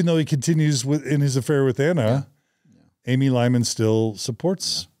 even though he continues in his affair with Anna. Amy Lyman still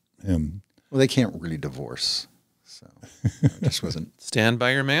supports him. Well, they can't really divorce, so it just wasn't. Stand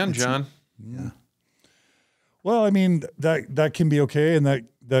by your man, John. Yeah. Well, I mean, that can be okay, and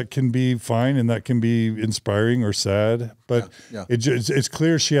that can be fine, and that can be inspiring or sad. But it's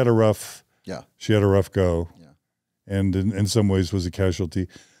clear she had a rough go. Yeah. And in some ways was a casualty.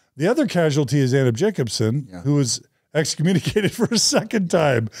 The other casualty is Anna Jacobson, who was excommunicated for a second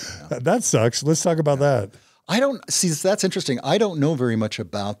time. That sucks. Let's talk about that. I don't see. That's interesting. I don't know very much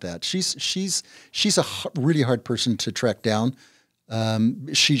about that. She's a really hard person to track down.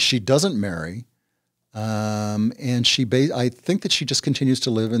 She doesn't marry, and I think that she just continues to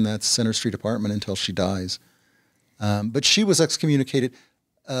live in that Center Street apartment until she dies. But she was excommunicated.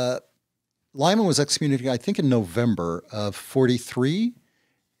 Lyman was excommunicated, I think, in November of 43,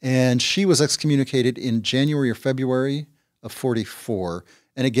 and she was excommunicated in January or February of 44.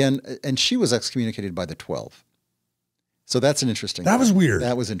 And she was excommunicated by the 12. So that's an interesting. That was weird.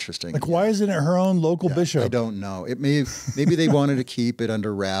 That was interesting. Like, why isn't it her own local bishop? I don't know. Maybe they wanted to keep it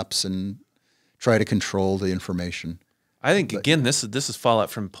under wraps and try to control the information. I think again, this is fallout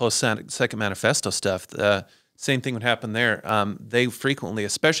from post Second Manifesto stuff. The same thing would happen there. They frequently,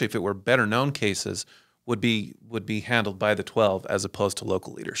 especially if it were better known cases, would be handled by the 12 as opposed to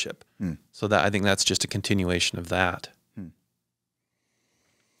local leadership. So I think that's just a continuation of that.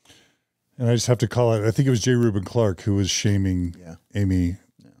 And I just have to call it. I think it was J. Reuben Clark who was shaming Amy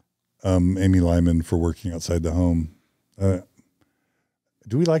Lyman for working outside the home.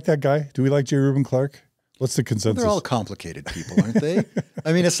 Do we like that guy? Do we like J. Reuben Clark? What's the consensus? They're all complicated people, aren't they?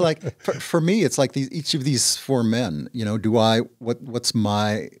 I mean, it's like for me, it's like each of these four men. You know,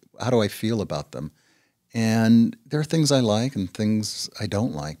 how do I feel about them? And there are things I like and things I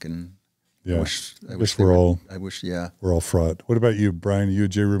don't like, and I wish we're all fraught. What about you, Brian? Are you a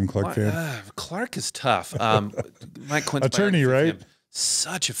J. Reuben Clark fan? Clark is tough. Mike Quinn's attorney, right?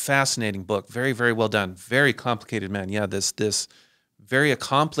 Such a fascinating book. Very, very well done. Very complicated man. Yeah, this very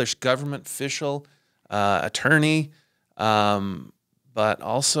accomplished government official, attorney, but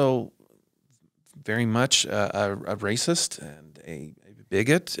also very much a racist and a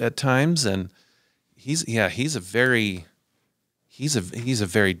bigot at times. And he's a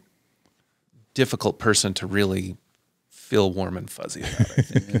very difficult person to really feel warm and fuzzy about, I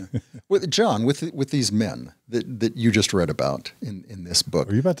think. John, with these men that you just read about in this book.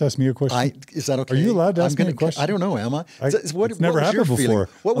 Are you about to ask me a question? Is that okay? Are you allowed to ask me a question? I don't know, am I? It's never happened before.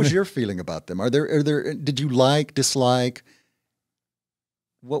 What was your feeling about them? Did you like, dislike?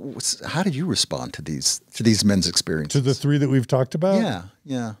 How did you respond to these men's experiences? To the three that we've talked about?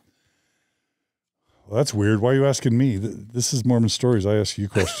 Yeah. Well, that's weird. Why are you asking me? This is Mormon Stories. I ask you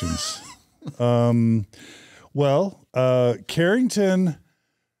questions. Carrington,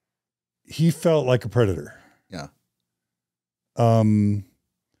 he felt like a predator. Yeah. Kind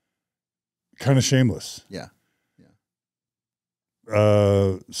of shameless. Yeah.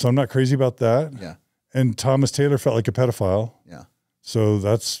 So I'm not crazy about that. Yeah. And Thomas Taylor felt like a pedophile. Yeah. So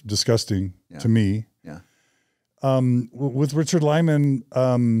that's disgusting to me. Yeah. With Richard Lyman,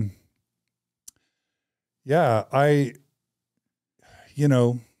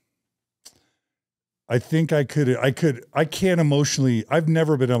 I think I can't emotionally, I've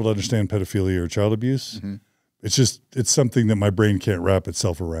never been able to understand pedophilia or child abuse. Mm-hmm. It's something that my brain can't wrap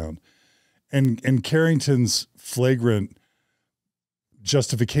itself around. And Carrington's flagrant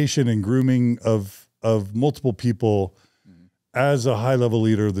justification and grooming of multiple people as a high level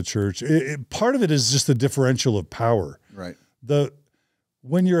leader of the church, part of it is just the differential of power. Right.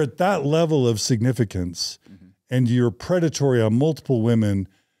 When you're at that level of significance and you're predatory on multiple women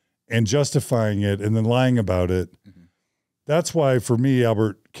and justifying it and then lying about it, that's why for me,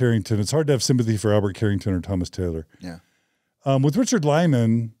 Albert Carrington, it's hard to have sympathy for Albert Carrington or Thomas Taylor. Yeah. With Richard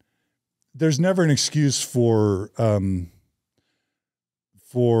Lyman, there's never an excuse for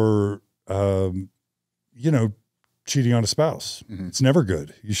cheating on a spouse. It's never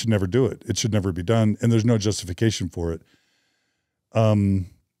good. You should never do it. It should never be done. And there's no justification for it. So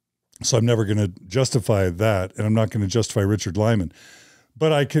I'm never going to justify that. And I'm not going to justify Richard Lyman,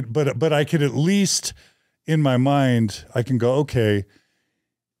 but I could at least in my mind, I can go, okay,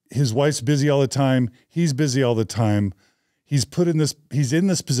 his wife's busy all the time. He's busy all the time. He's in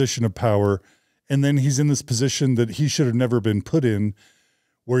this position of power. And then he's in this position that he should have never been put in,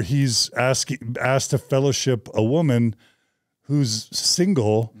 where he's asked to fellowship a woman who's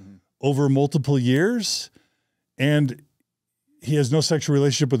single over multiple years, and he has no sexual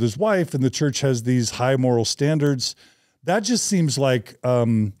relationship with his wife, and the church has these high moral standards. That just seems like,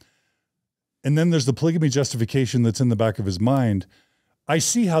 and then there's the polygamy justification that's in the back of his mind. I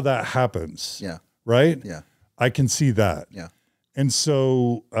see how that happens. Yeah. Right? Yeah. I can see that. Yeah. And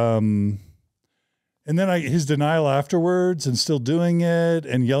so, And then his denial afterwards and still doing it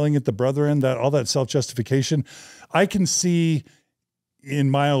and yelling at the brethren, that all that self-justification, I can see in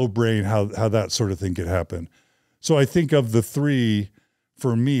my old brain how that sort of thing could happen. So I think of the three,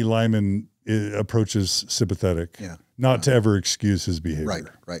 for me, Lyman approaches sympathetic, not to ever excuse his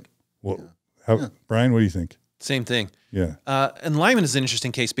behavior. Right. Well, Brian, what do you think? Same thing. Yeah. And Lyman is an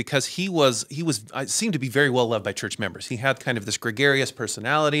interesting case because he seemed to be very well loved by church members. He had kind of this gregarious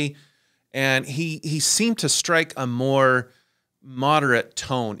personality, and he seemed to strike a more moderate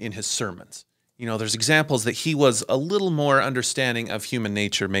tone in his sermons. You know, there's examples that he was a little more understanding of human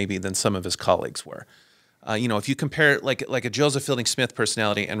nature maybe than some of his colleagues were. You know, if you compare like a Joseph Fielding Smith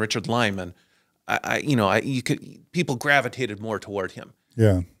personality and Richard Lyman, people gravitated more toward him.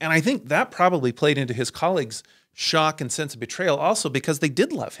 Yeah. And I think that probably played into his colleagues' shock and sense of betrayal also because they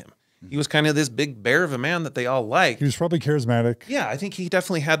did love him. He was kind of this big bear of a man that they all liked. He was probably charismatic. Yeah, I think he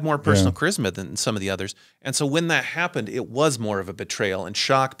definitely had more personal charisma than some of the others. And so when that happened, it was more of a betrayal and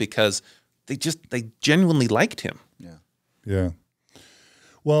shock because they genuinely liked him. Yeah. Yeah.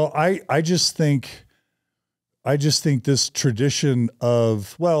 Well, I just think this tradition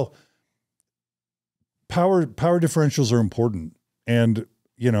of, well, power differentials are important. And,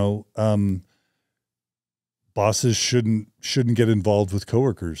 you know, bosses shouldn't get involved with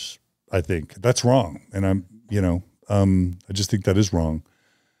coworkers. I think that's wrong. And I just think that is wrong.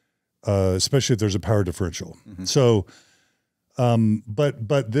 Especially if there's a power differential. Mm-hmm. So,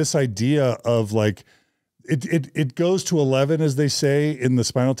 but this idea of like, it goes to 11, as they say in the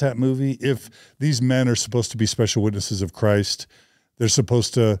Spinal Tap movie. If these men are supposed to be special witnesses of Christ, they're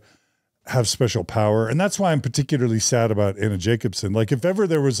supposed to have special power. And that's why I'm particularly sad about Anna Jacobson. Like if ever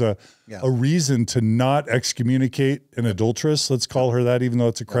there was a reason to not excommunicate an adulteress, let's call her that, even though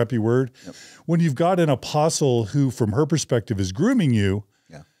it's a crappy word, when you've got an apostle who from her perspective is grooming you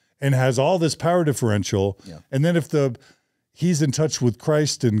and has all this power differential. And then if he's in touch with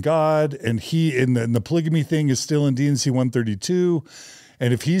Christ and God, and the polygamy thing is still in D&C 132.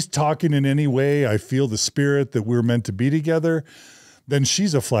 And if he's talking in any way, I feel the spirit that we're meant to be together, then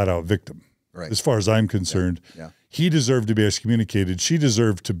she's a flat out victim. Right. As far as I'm concerned, he deserved to be excommunicated. She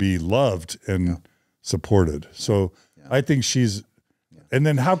deserved to be loved and supported. So I think and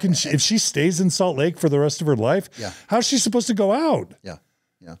then how can she, if she stays in Salt Lake for the rest of her life, how's she supposed to go out?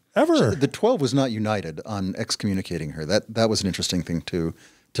 Ever. The 12 was not united on excommunicating her. That was an interesting thing to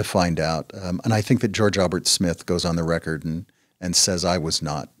find out. And I think that George Albert Smith goes on the record and says, I was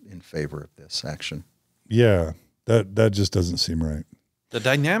not in favor of this action. Yeah, that just doesn't seem right. The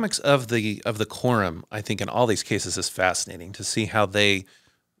dynamics of the quorum, I think, in all these cases is fascinating to see how they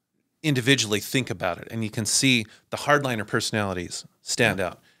individually think about it. And you can see the hardliner personalities stand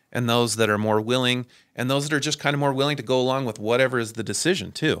out, and those that are more willing, and those that are just kind of more willing to go along with whatever is the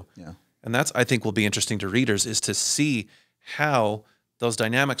decision too. Yeah. And that's, I think, will be interesting to readers, is to see how those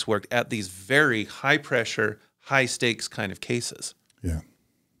dynamics worked at these very high pressure, high stakes kind of cases. Yeah.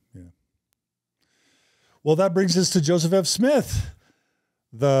 Yeah. Well, that brings us to Joseph F. Smith,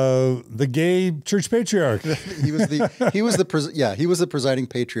 the gay church patriarch. he was the presiding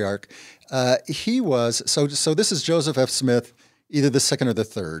patriarch. So this is Joseph F. Smith, either the second or the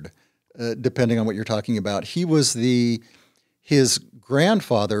third, depending on what you're talking about. His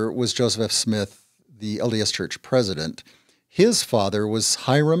grandfather was Joseph F. Smith, the LDS Church president. His father was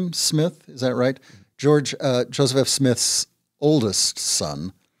Hiram Smith, is that right? Joseph F. Smith's oldest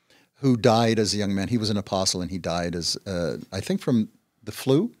son, who died as a young man. He was an apostle, and he died as, I think, from the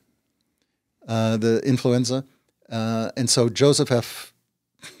flu, the influenza. And so Joseph F.,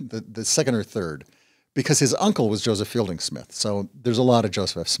 the second or third, because his uncle was Joseph Fielding Smith. So there's a lot of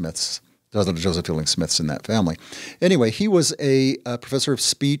Joseph Fielding Smiths in that family. Anyway, he was a professor of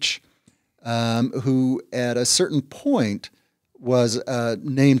speech who at a certain point was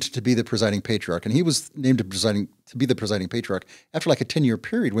named to be the presiding patriarch. And he was named to be the presiding patriarch after like a 10-year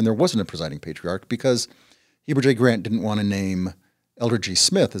period when there wasn't a presiding patriarch, because Heber J. Grant didn't want to name Elder G.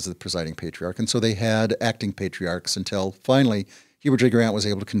 Smith as the presiding patriarch. And so they had acting patriarchs until finally Heber J. Grant was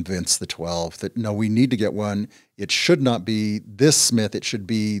able to convince the 12 that, no, we need to get one. It should not be this Smith. It should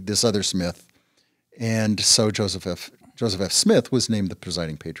be this other Smith. And so Joseph F. Smith was named the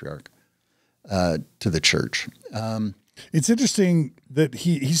presiding patriarch to the church. It's interesting that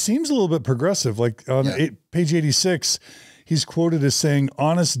he seems a little bit progressive. Like on page 86, he's quoted as saying,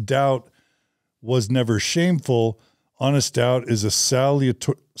 "Honest doubt was never shameful. Honest doubt is a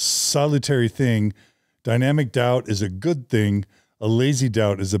salutary thing. Dynamic doubt is a good thing. A lazy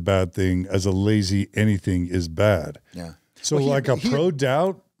doubt is a bad thing. As a lazy anything is bad." Yeah. So a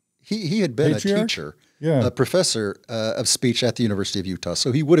pro-doubt He had been patriarch? a teacher, a professor of speech at the University of Utah.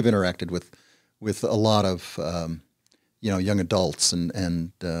 So he would have interacted with with a lot of young adults,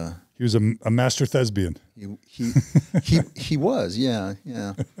 and he was a master thespian. He was, yeah.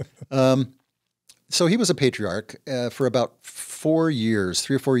 So he was a patriarch for about 3 or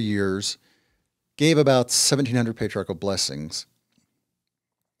 4 years, gave about 1,700 patriarchal blessings.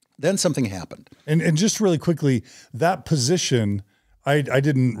 Then something happened. And just really quickly, that position, I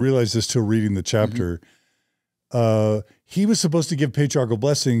didn't realize this till reading the chapter. He was supposed to give patriarchal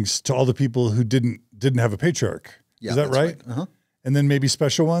blessings to all the people who didn't have a patriarch. Yeah, is that that's right? Uh-huh. And then maybe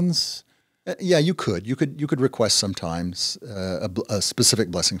special ones? Yeah, you could request sometimes a specific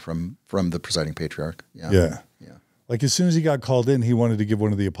blessing from the presiding patriarch. Yeah. Like as soon as he got called in, he wanted to give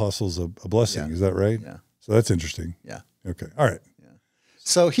one of the apostles a blessing. Yeah. Is that right? Yeah. So that's interesting. Yeah. Okay. All right.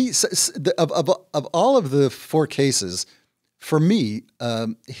 So of all of the 4 cases, for me,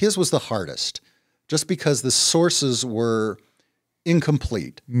 his was the hardest, just because the sources were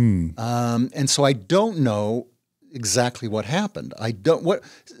incomplete, and so I don't know exactly what happened.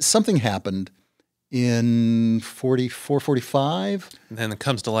 Something happened in 44, 45, And then it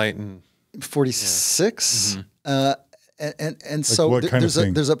comes to light and 46, and so what kind of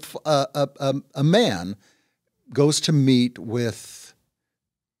thing? there's a man goes to meet with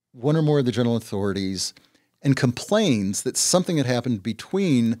one or more of the general authorities and complains that something had happened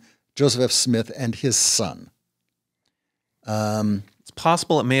between Joseph F. Smith and his son. it's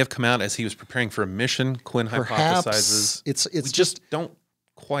possible it may have come out as he was preparing for a mission. Quinn Perhaps hypothesizes. it's We just don't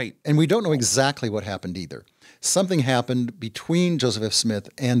quite. and we don't know exactly what happened either. Something happened between Joseph F. Smith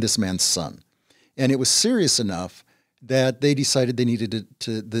and this man's son, and it was serious enough that they decided they needed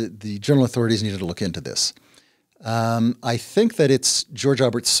the general authorities needed to look into this. I think that it's George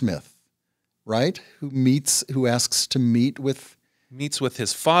Albert Smith, right, who asks to meet with. Meets with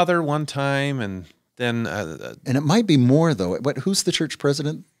his father one time, and then And it might be more, though. But who's the church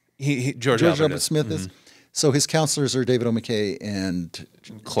president? George Albert is. Smith is. So his counselors are David O. McKay and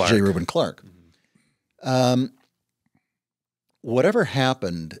Clark. J. Reuben Clark. Whatever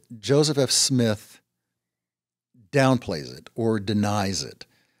happened, Joseph F. Smith downplays it or denies it.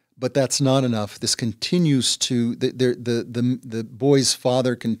 But that's not enough. This continues to the boy's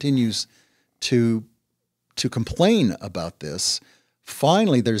father continues to complain about this.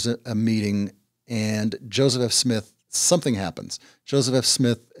 Finally, there's a meeting, and Joseph F. Smith, something happens. Joseph F.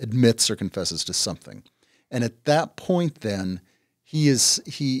 Smith admits or confesses to something, and at that point, then he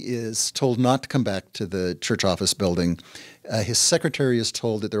is told not to come back to the church office building. His secretary is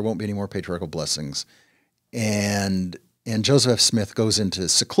told that there won't be any more patriarchal blessings, and Joseph F. Smith goes into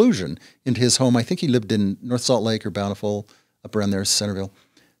seclusion, into his home. I think he lived in North Salt Lake or Bountiful, up around there, Centerville.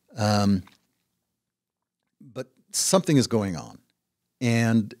 But something is going on,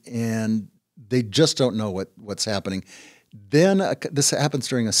 and they just don't know what's happening. Then this happens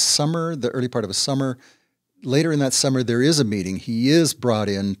during a summer, the early part of a summer. Later in that summer, there is a meeting. He is brought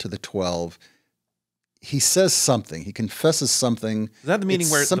in to the 12. He says something. He confesses something. Is that the meeting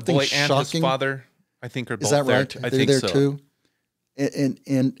where the boy and his father, I think, are both there? Is that right? I They're think there so. too.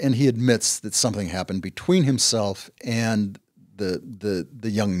 And he admits that something happened between himself and the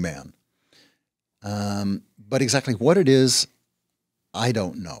young man. But exactly what it is, I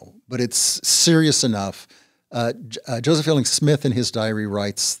don't know. But it's serious enough. Joseph Fielding Smith in his diary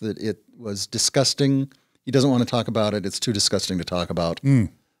writes that it was disgusting. He doesn't want to talk about it. It's too disgusting to talk about.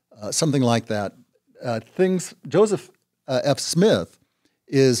 Something like that. Joseph F. Smith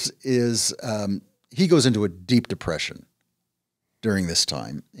he goes into a deep depression during this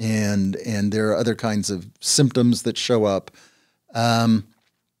time, and there are other kinds of symptoms that show up, and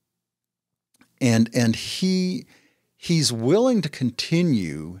he's willing to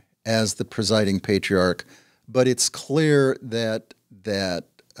continue as the presiding patriarch, but it's clear that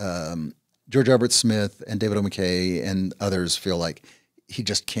George Albert Smith and David O. McKay and others feel like he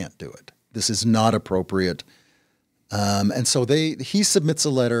just can't do it. This is not appropriate. And so he submits a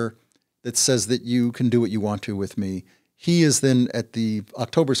letter that says that you can do what you want to with me. He is then, at the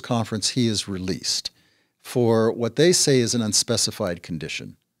October's conference, he is released for what they say is an unspecified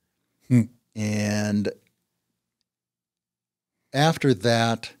condition. And after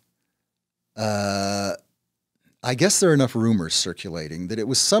that, I guess there are enough rumors circulating that it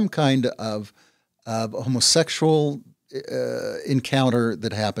was some kind of homosexual encounter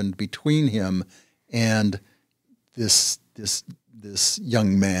that happened between him and this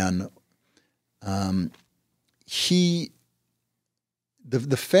young man. The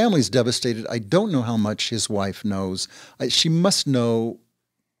family's devastated. I don't know how much his wife knows. She must know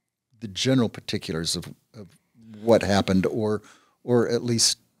the general particulars of what happened, or at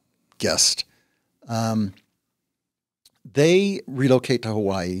least guessed. They relocate to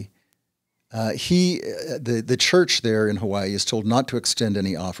Hawaii. The church there in Hawaii is told not to extend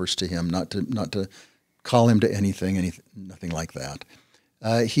any offers to him, not to call him to anything, nothing like that.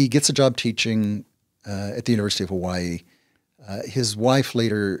 He gets a job teaching at the University of Hawaii. His wife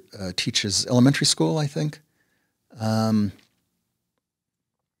later teaches elementary school, I think. And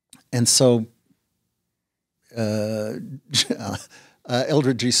so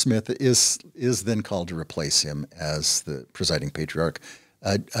Eldred G. Smith is then called to replace him as the presiding patriarch.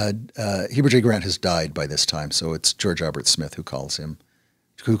 Heber J. Grant has died by this time, so it's George Albert Smith who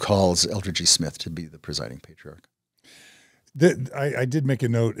calls Eldred G. Smith to be the presiding patriarch. I did make a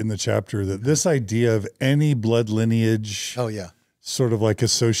note in the chapter that this idea of any blood lineage, sort of like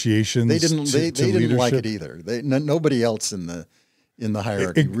associations, they didn't like it leadership. either. Nobody else in the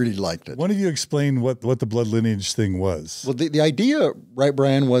hierarchy really liked it. Why don't you explain what the blood lineage thing was? Well, the idea, right,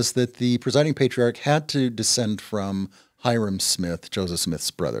 Brian, was that the presiding patriarch had to descend from Hiram Smith, Joseph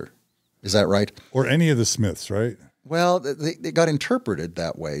Smith's brother. Is that right? Or any of the Smiths, right? Well, they got interpreted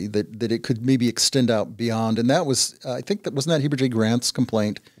that way, that it could maybe extend out beyond. And that was, I think, wasn't that Heber J. Grant's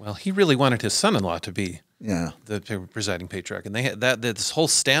complaint? Well, he really wanted his son-in-law to be the presiding patriarch. And they had this whole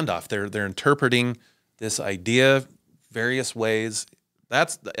standoff. They're interpreting this idea various ways.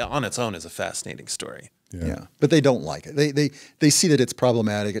 That's on its own is a fascinating story. Yeah. But they don't like it. They see that it's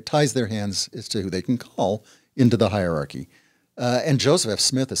problematic. It ties their hands as to who they can call into the hierarchy. And Joseph F.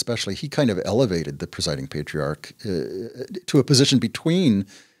 Smith especially, he kind of elevated the presiding patriarch to a position between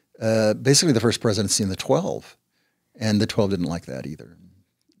basically the first presidency and the 12. And the 12 didn't like that either.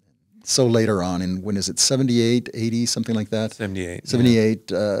 So later on, when is it, 78, 80, something like that? 78. 78,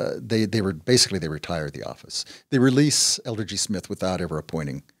 they retired the office. They release Eldred G. Smith without ever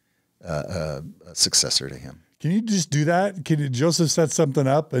appointing a successor to him. Can you just do that? Can Joseph set something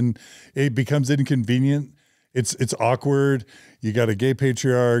up and it becomes inconvenient? It's awkward. You got a gay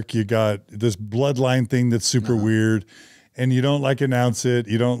patriarch. You got this bloodline thing that's super weird, and you don't like announce it.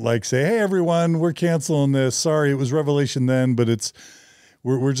 You don't like say, "Hey, everyone, we're canceling this. Sorry, it was Revelation then, but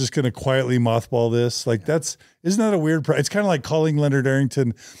we're just going to quietly mothball this." Like isn't that a weird? It's kind of like calling Leonard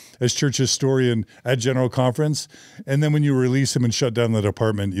Arrington as church historian at General Conference, and then when you release him and shut down the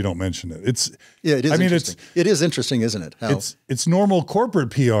department, you don't mention it. It is. Interesting. It is interesting, isn't it? How it's normal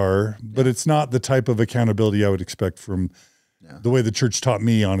corporate PR, but it's not the type of accountability I would expect from the way the church taught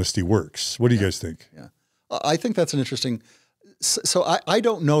me honesty works. What do you guys think? Yeah, I think that's an interesting. So I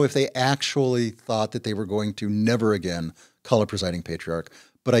don't know if they actually thought that they were going to never again call a presiding patriarch,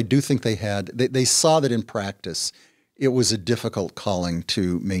 but I do think they saw that in practice it was a difficult calling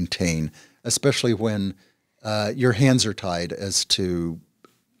to maintain, especially when your hands are tied as to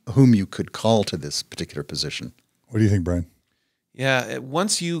whom you could call to this particular position. What do you think, Brian? Yeah,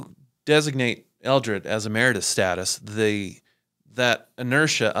 once you designate Eldred as emeritus status, that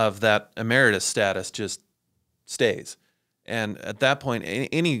inertia of that emeritus status just stays. And at that point,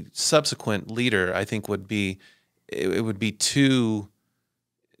 any subsequent leader, I think, would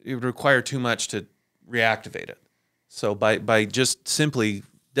require too much to reactivate it. So by just simply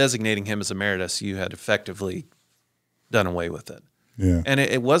designating him as emeritus, you had effectively done away with it. Yeah. And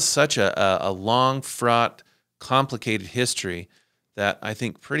it was such a long, fraught, complicated history that I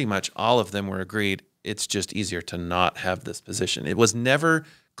think pretty much all of them were agreed it's just easier to not have this position. It was never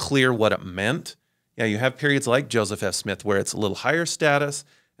clear what it meant. Yeah, you have periods like Joseph F. Smith where it's a little higher status,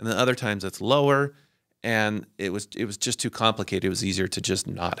 and then other times it's lower, and it was just too complicated. It was easier to just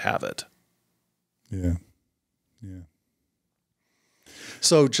not have it. Yeah. Yeah.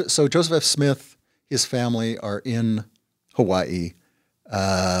 So Joseph F. Smith, his family are in Hawaii.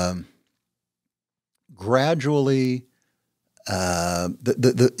 Gradually,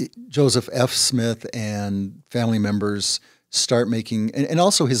 the Joseph F. Smith and family members start making, and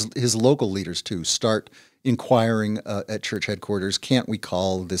also his local leaders too, start inquiring at church headquarters, can't we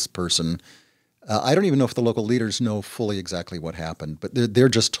call this person? I don't even know if the local leaders know fully exactly what happened, but they're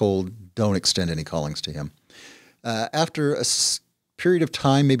just told don't extend any callings to him. After a period of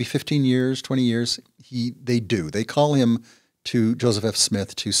time, maybe 15 years, 20 years, they call him to Joseph F.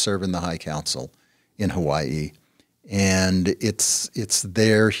 Smith to serve in the High Council in Hawaii. And it's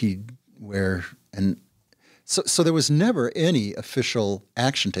there so there was never any official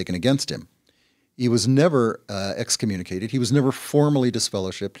action taken against him. He was never excommunicated. He was never formally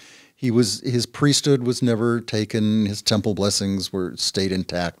disfellowshipped. His priesthood was never taken. His temple blessings stayed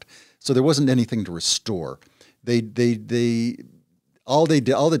intact. So there wasn't anything to restore. All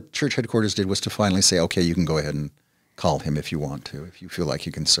the church headquarters did was to finally say, okay, you can go ahead and call him if you want to, if you feel like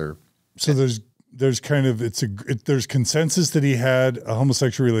you can serve. So there's kind of there's consensus that he had a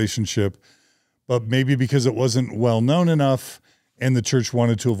homosexual relationship, but maybe because it wasn't well known enough and the church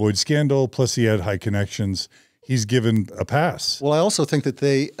wanted to avoid scandal, plus he had high connections. He's given a pass. Well, I also think that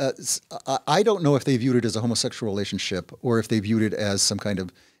they, I don't know if they viewed it as a homosexual relationship or if they viewed it as some kind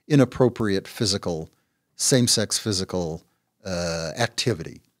of inappropriate physical, same-sex physical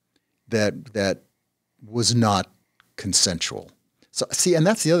activity that was not consensual. So see, and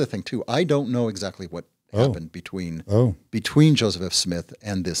that's the other thing too. I don't know exactly what happened between Joseph F. Smith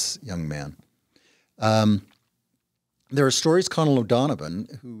and this young man. There are stories. Connell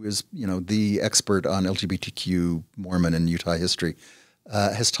O'Donovan, who is the expert on LGBTQ Mormon and Utah history,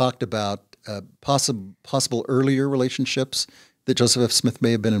 has talked about possible earlier relationships that Joseph F. Smith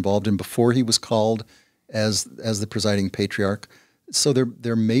may have been involved in before he was called as the presiding patriarch. So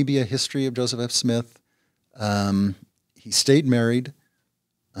there may be a history of Joseph F. Smith. He stayed married.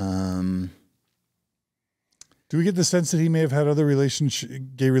 Do we get the sense that he may have had other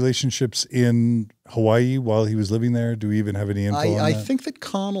gay relationships in Hawaii while he was living there? Do we even have any info on that? I think that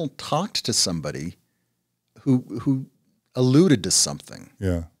Connell talked to somebody who alluded to something.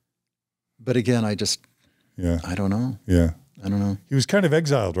 Yeah. But again, I don't know. Yeah. I don't know. He was kind of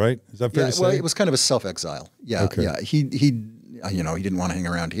exiled, right? Is that fair to say? Well, it was kind of a self-exile. Yeah. Okay. Yeah. He didn't want to hang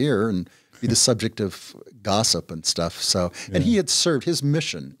around here and be the subject of gossip and stuff. So, and he had served, his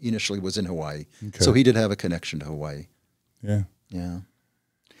mission initially was in Hawaii. Okay. So he did have a connection to Hawaii. Yeah. Yeah.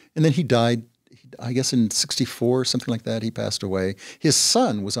 And then he died, I guess in 1964, something like that. He passed away. His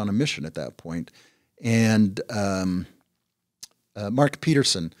son was on a mission at that point. And Mark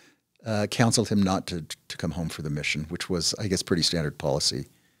Peterson counseled him not to come home for the mission, which was, I guess, pretty standard policy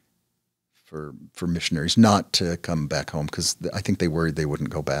for missionaries, not to come back home, because I think they worried they wouldn't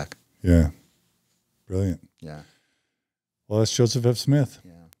go back. Yeah. Brilliant. Yeah. Well, that's Joseph F. Smith.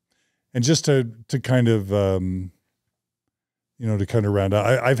 Yeah. And just to kind of, to kind of round out,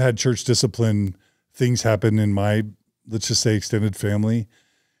 I've had church discipline things happen in my, let's just say, extended family.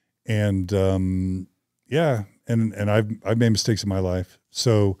 And, and I've made mistakes in my life.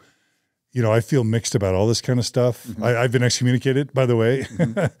 So, I feel mixed about all this kind of stuff. Mm-hmm. I've been excommunicated, by the way.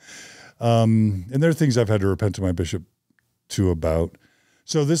 Mm-hmm. And there are things I've had to repent to my bishop too about.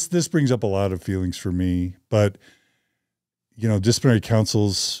 So this brings up a lot of feelings for me, but disciplinary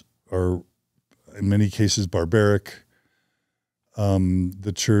councils are in many cases barbaric.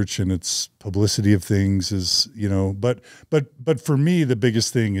 The church and its publicity of things is, but for me, the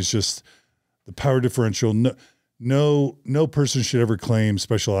biggest thing is just the power differential. No person should ever claim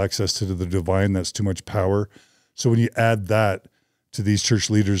special access to the divine. That's too much power. So when you add that to these church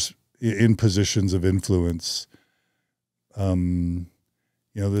leaders in positions of influence,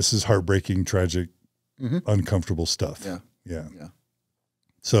 this is heartbreaking, tragic, uncomfortable stuff. Yeah. Yeah. Yeah.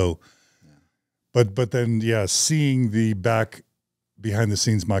 So, but then, seeing the behind the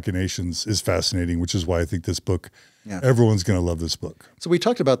scenes machinations is fascinating, which is why I think this book, everyone's going to love this book. So we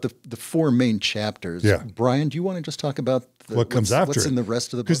talked about the four main chapters. Yeah. Brian, do you want to just talk about what comes after? What's in the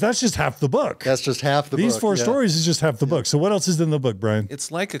rest of the book? Because that's just half the book. That's just half the book. These four stories is just half the book. So what else is in the book, Brian?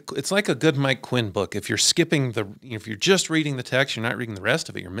 It's like a good Mike Quinn book. If you're skipping if you're just reading the text, you're not reading the rest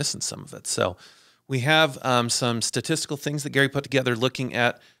of it, you're missing some of it. So we have some statistical things that Gary put together looking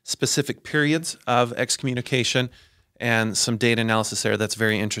at specific periods of excommunication and some data analysis there that's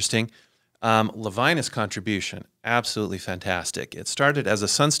very interesting. Levina's contribution, absolutely fantastic. It started as a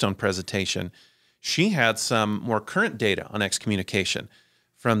Sunstone presentation. She had some more current data on excommunication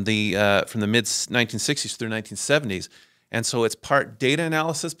from the mid-1960s through 1970s. And so it's part data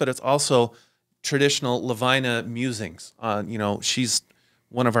analysis, but it's also traditional Levina musings. She's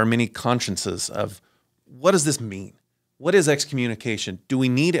one of our many consciences of what does this mean? What is excommunication? Do we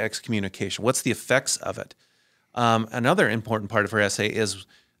need excommunication? What's the effects of it? Another important part of her essay is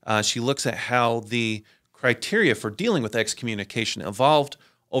she looks at how the criteria for dealing with excommunication evolved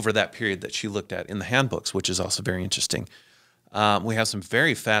over that period that she looked at in the handbooks, which is also very interesting. We have some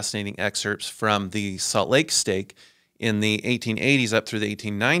very fascinating excerpts from the Salt Lake Stake in the 1880s up through the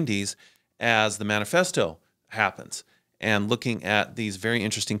 1890s as the manifesto happens, and looking at these very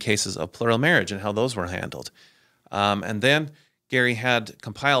interesting cases of plural marriage and how those were handled. And then Gary had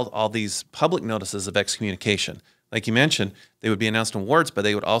compiled all these public notices of excommunication. Like you mentioned, they would be announced in wards, but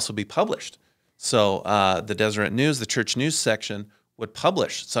they would also be published. So the Deseret News, the church news section, would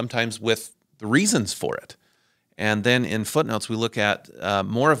publish, sometimes with the reasons for it. And then in footnotes, we look at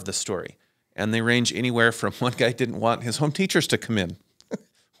more of the story. And they range anywhere from one guy didn't want his home teachers to come in,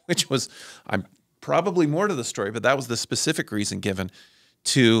 which was probably more to the story, but that was the specific reason given,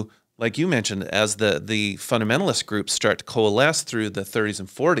 to, like you mentioned, as the fundamentalist groups start to coalesce through the 30s and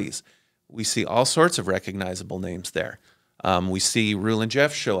 40s, we see all sorts of recognizable names there. We see Rule and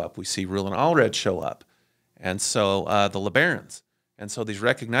Jeff show up. We see Rule and Allred show up. And so the LeBarons And so these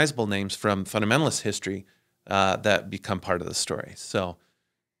recognizable names from fundamentalist history that become part of the story. So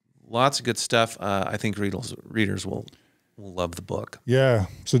lots of good stuff. I think readers will love the book. Yeah.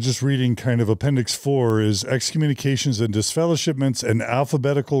 So just reading kind of Appendix 4 is excommunications and disfellowshipments, an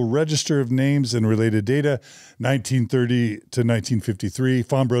alphabetical register of names and related data, 1930 to 1953.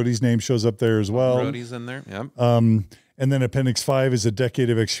 Fawn Brody's name shows up there as well. Brody's in there, yeah. And then Appendix 5 is a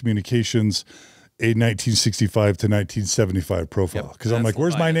decade of excommunications, a 1965 to 1975 profile. Because I'm like,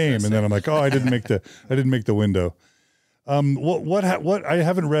 where's my name? And then I'm like, oh, I didn't make the window. What I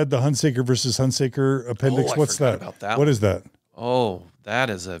haven't read the Hunsaker versus Hunsaker appendix. What's that? About that what is that? Oh, that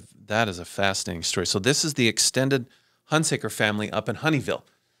is a fascinating story. So this is the extended Hunsaker family up in Honeyville.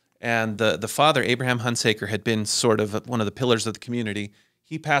 And the father, Abraham Hunsaker, had been sort of one of the pillars of the community.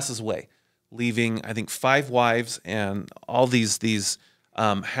 He passes away, leaving, I think, 5 wives and all these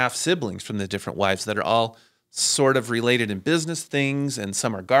half siblings from the different wives that are all sort of related in business things, and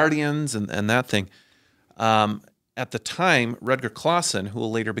some are guardians and that thing. At the time, Rutger Clausen, who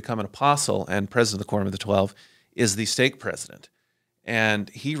will later become an apostle and president of the Quorum of the 12, is the stake president. And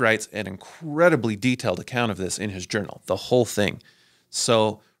he writes an incredibly detailed account of this in his journal, the whole thing.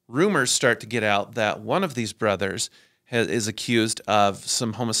 So rumors start to get out that one of these brothers is accused of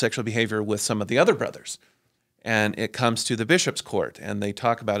some homosexual behavior with some of the other brothers. And it comes to the bishop's court, and they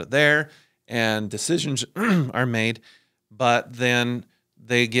talk about it there, and decisions are made. But then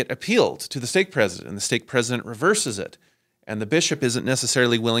they get appealed to the stake president, and the stake president reverses it. And the bishop isn't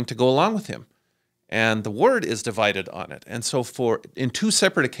necessarily willing to go along with him. And the ward is divided on it. And so in 2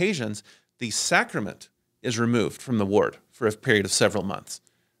 separate occasions, the sacrament is removed from the ward for a period of several months.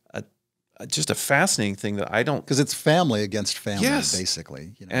 Just a fascinating thing that I don't... Because it's family against family, yes.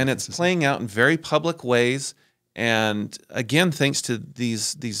 basically. You know, and it's playing out in very public ways. And again, thanks to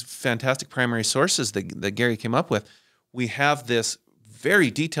these fantastic primary sources that Gary came up with, we have this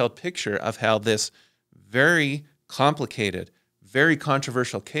very detailed picture of how this very complicated, very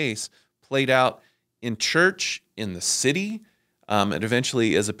controversial case played out in church, in the city. It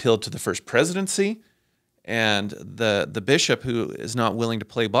eventually is appealed to the first presidency, and the bishop, who is not willing to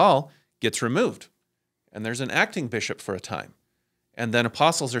play ball, gets removed. And there's an acting bishop for a time. And then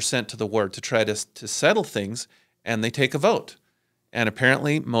apostles are sent to the ward to try to settle things, and they take a vote. And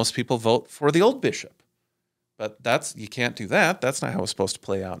apparently most people vote for the old bishop. But you can't do that. That's not how it's supposed to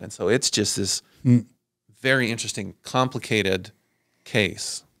play out. And so it's just this very interesting, complicated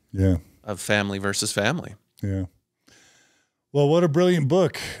case of family versus family. Yeah. Well, what a brilliant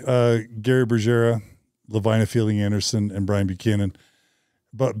book. Gary Bergera, Lavina Fielding Anderson, and Brian Buchanan.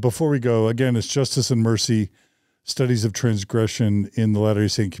 But before we go, again, it's Justice and Mercy, Studies of Transgression in the Latter-day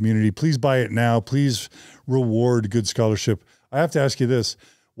Saint Community. Please buy it now. Please reward good scholarship. I have to ask you this.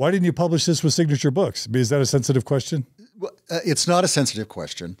 Why didn't you publish this with Signature Books? Is that a sensitive question? Well, it's not a sensitive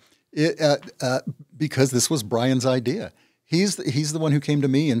question because this was Brian's idea. He's the one who came to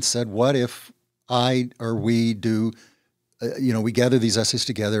me and said, what if we do, we gather these essays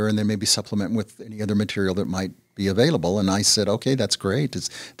together and then maybe supplement with any other material that might be available. And I said, okay, that's great. It's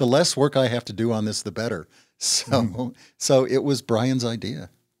the less work I have to do on this, the better. So it was Brian's idea.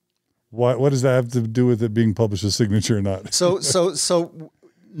 What does that have to do with it being published with Signature or not? So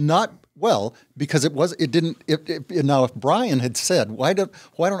not well, because it didn't. Now, if Brian had said, why don't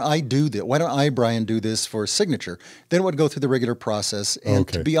I do this? Why don't I, Brian, do this for Signature? Then it would go through the regular process. And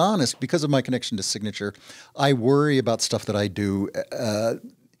to be honest, because of my connection to Signature, I worry about stuff that I do.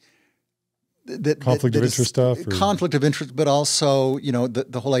 Conflict of interest stuff? Conflict of interest, but also,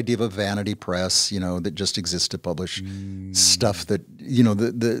 the whole idea of a vanity press, that just exists to publish stuff that,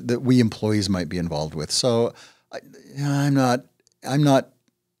 that we employees might be involved with. So I'm not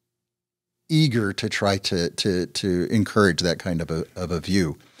eager to try to encourage that kind of a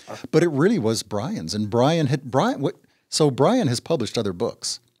view. But it really was Brian's. And Brian has published other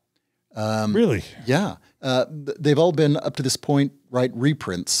books. Really? Yeah. They've all been, up to this point,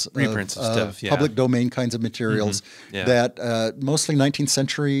 reprints of stuff, public domain kinds of materials that mostly 19th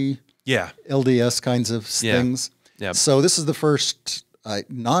century LDS kinds of things. Yeah. So this is the first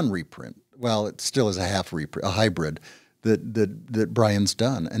non-reprint. Well, it still is a hybrid that Brian's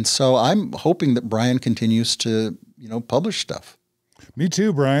done. And so I'm hoping that Brian continues to, publish stuff. Me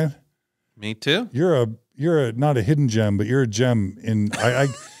too, Brian. Me too. You're not a hidden gem, but you're a gem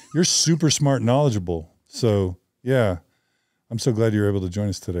you're super smart and knowledgeable. So yeah, I'm so glad you're able to join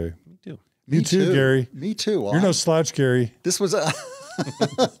us today. Me too. Me too, Gary. Me too. You're no slouch, Gary. This was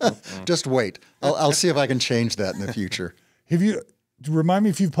just wait. I'll see if I can change that in the future. Remind me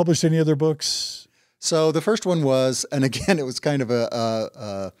if you've published any other books? So the first one was, and again, it was kind of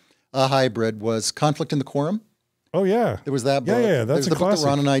a hybrid, was Conflict in the Quorum. Oh yeah. There was that book. Yeah. That's There's the book classic. that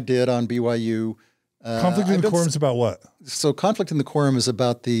Ron and I did on BYU. Conflict in the Quorum is about what? So Conflict in the Quorum is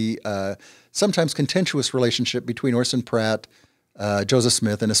about the sometimes contentious relationship between Orson Pratt, Joseph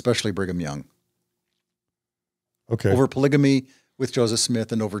Smith, and especially Brigham Young. Okay. Over polygamy with Joseph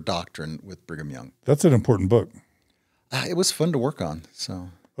Smith and over doctrine with Brigham Young. That's an important book. It was fun to work on. So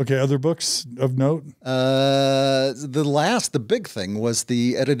okay, other books of note? The big thing was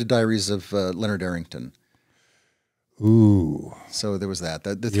the edited diaries of Leonard Arrington. Ooh. So there was that.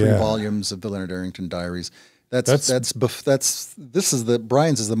 The 3 volumes of the Leonard Arrington diaries.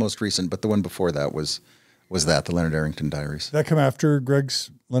 Brian's is the most recent, but the one before that was the Leonard Arrington diaries. Did that come after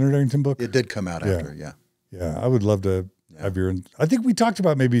Greg's Leonard Arrington book? It did come out after, yeah. Yeah, I would love to have your. I think we talked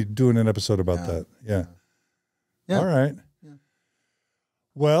about maybe doing an episode about that. Yeah. All right. Yeah.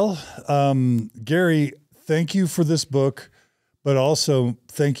 Well, Gary, thank you for this book, but also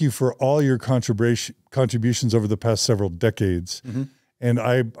thank you for all your contributions over the past several decades. Mm-hmm. And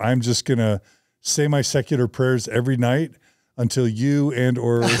I'm just gonna say my secular prayers every night until you and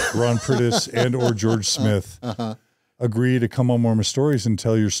or Ron Prittis and or George Smith agree to come on Mormon Stories and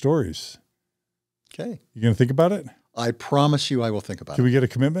tell your stories. Okay. You going to think about it? I promise you I will think about it. Can we get a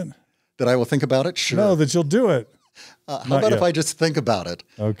commitment? That I will think about it? Sure. No, that you'll do it. How about if I just think about it?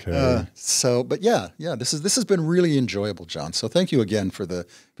 Okay. But yeah, this has been really enjoyable, John. So thank you again for the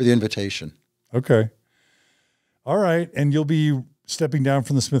invitation. Okay. All right. And you'll be stepping down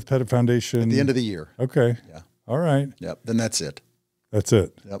from the Smith Pettit Foundation at the end of the year. Okay. Yeah. All right. Yep. Then that's it. That's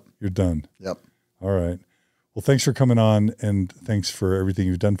it. Yep. You're done. Yep. All right. Well, thanks for coming on and thanks for everything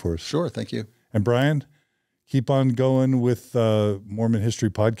you've done for us. Sure. Thank you. And Brian, keep on going with Mormon History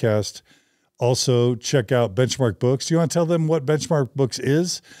Podcast. Also, check out Benchmark Books. Do you want to tell them what Benchmark Books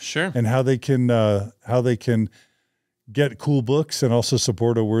is? Sure. And how they can get cool books and also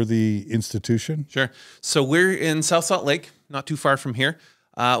support a worthy institution? Sure. So we're in South Salt Lake, not too far from here.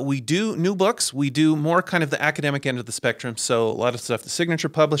 We do new books. We do more kind of the academic end of the spectrum. So a lot of stuff the Signature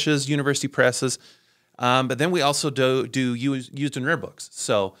publishes, university presses. But then we also do used and rare books.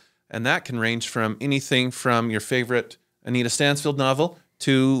 So, and that can range from anything from your favorite Anita Stansfield novel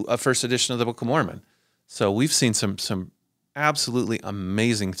to a first edition of the Book of Mormon. So we've seen some absolutely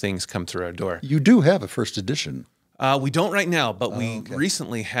amazing things come through our door. You do have a first edition. We don't right now, but we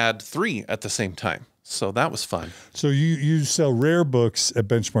recently had 3 at the same time. So that was fun. So you sell rare books at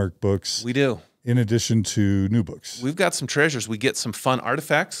Benchmark Books. We do. In addition to new books. We've got some treasures. We get some fun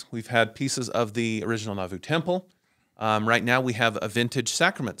artifacts. We've had pieces of the original Nauvoo Temple. Right now we have a vintage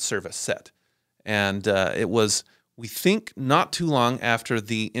sacrament service set. And it was, we think, not too long after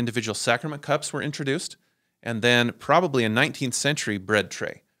the individual sacrament cups were introduced, and then probably a 19th century bread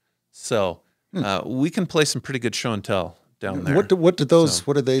tray. So we can play some pretty good show and tell down there. What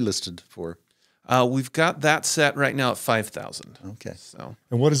are they listed for? We've got that set right now at $5,000. Okay. So,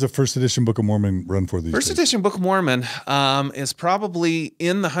 and what does a first edition Book of Mormon run for these days? First edition Book of Mormon is probably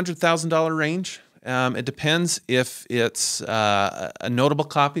in the $100,000 range. It depends if it's a notable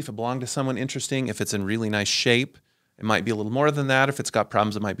copy, if it belonged to someone interesting, if it's in really nice shape. It might be a little more than that. If it's got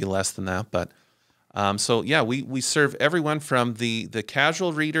problems, it might be less than that. But so yeah, we serve everyone from the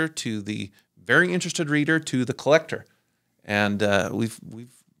casual reader to the very interested reader to the collector, and we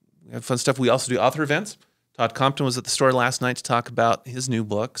have fun stuff. We also do author events. Todd Compton was at the store last night to talk about his new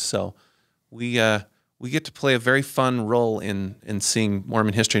book. So we get to play a very fun role in seeing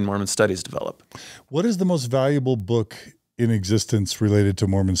Mormon history and Mormon studies develop. What is the most valuable book in existence related to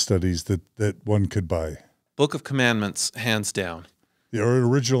Mormon studies that one could buy? Book of Commandments, hands down. The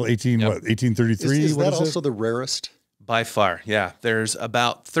original 1833? Is that also the rarest? By far, yeah. There's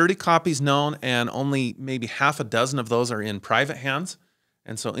about 30 copies known, and only maybe half a dozen of those are in private hands.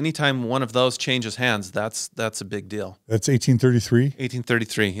 And so anytime one of those changes hands, that's a big deal. That's 1833?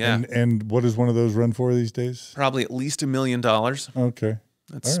 1833, yeah. And what does one of those run for these days? Probably at least $1 million. Okay.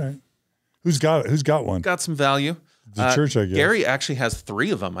 All right. Who's got it? Who's got one? Got some value. The church, I guess. Gary actually has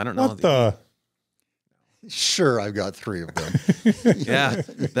 3 of them. I don't know. What the? Sure, I've got 3 of them. Yeah,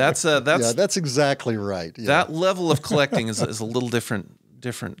 that's exactly right. Yeah. That level of collecting is a little different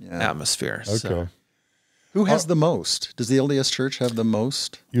atmosphere. Okay. So. Who has the most? Does the LDS Church have the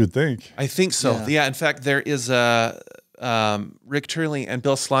most? You would think. I think so. Yeah. In fact, there is Rick Turley and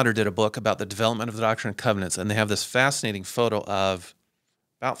Bill Slaughter did a book about the development of the Doctrine and Covenants, and they have this fascinating photo of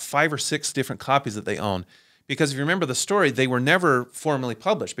about 5 or 6 different copies that they own. Because if you remember the story, they were never formally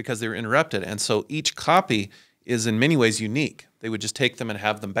published because they were interrupted, and so each copy is in many ways unique. They would just take them and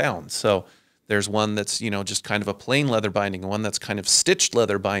have them bound. So there's one that's just kind of a plain leather binding, and one that's kind of stitched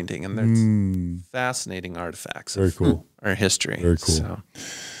leather binding, and there's fascinating artifacts. Very cool. Our history. Very cool. So,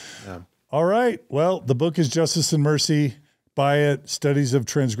 yeah. All right. Well, the book is Justice and Mercy. Buy it. Studies of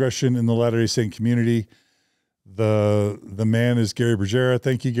Transgression in the Latter-day Saint Community. The man is Gary Bergera.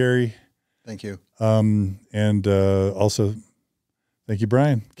 Thank you, Gary. Thank you. And also, thank you,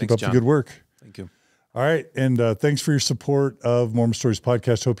 Brian. Keep Thanks, up John. the good work. Thank you. All right. And thanks for your support of Mormon Stories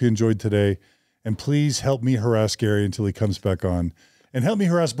Podcast. Hope you enjoyed today. And please help me harass Gary until he comes back on. And help me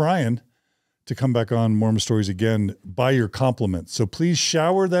harass Brian to come back on Mormon Stories again by your compliments. So please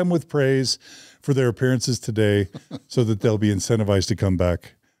shower them with praise for their appearances today so that they'll be incentivized to come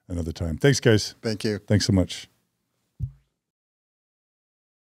back another time. Thanks, guys. Thank you. Thanks so much.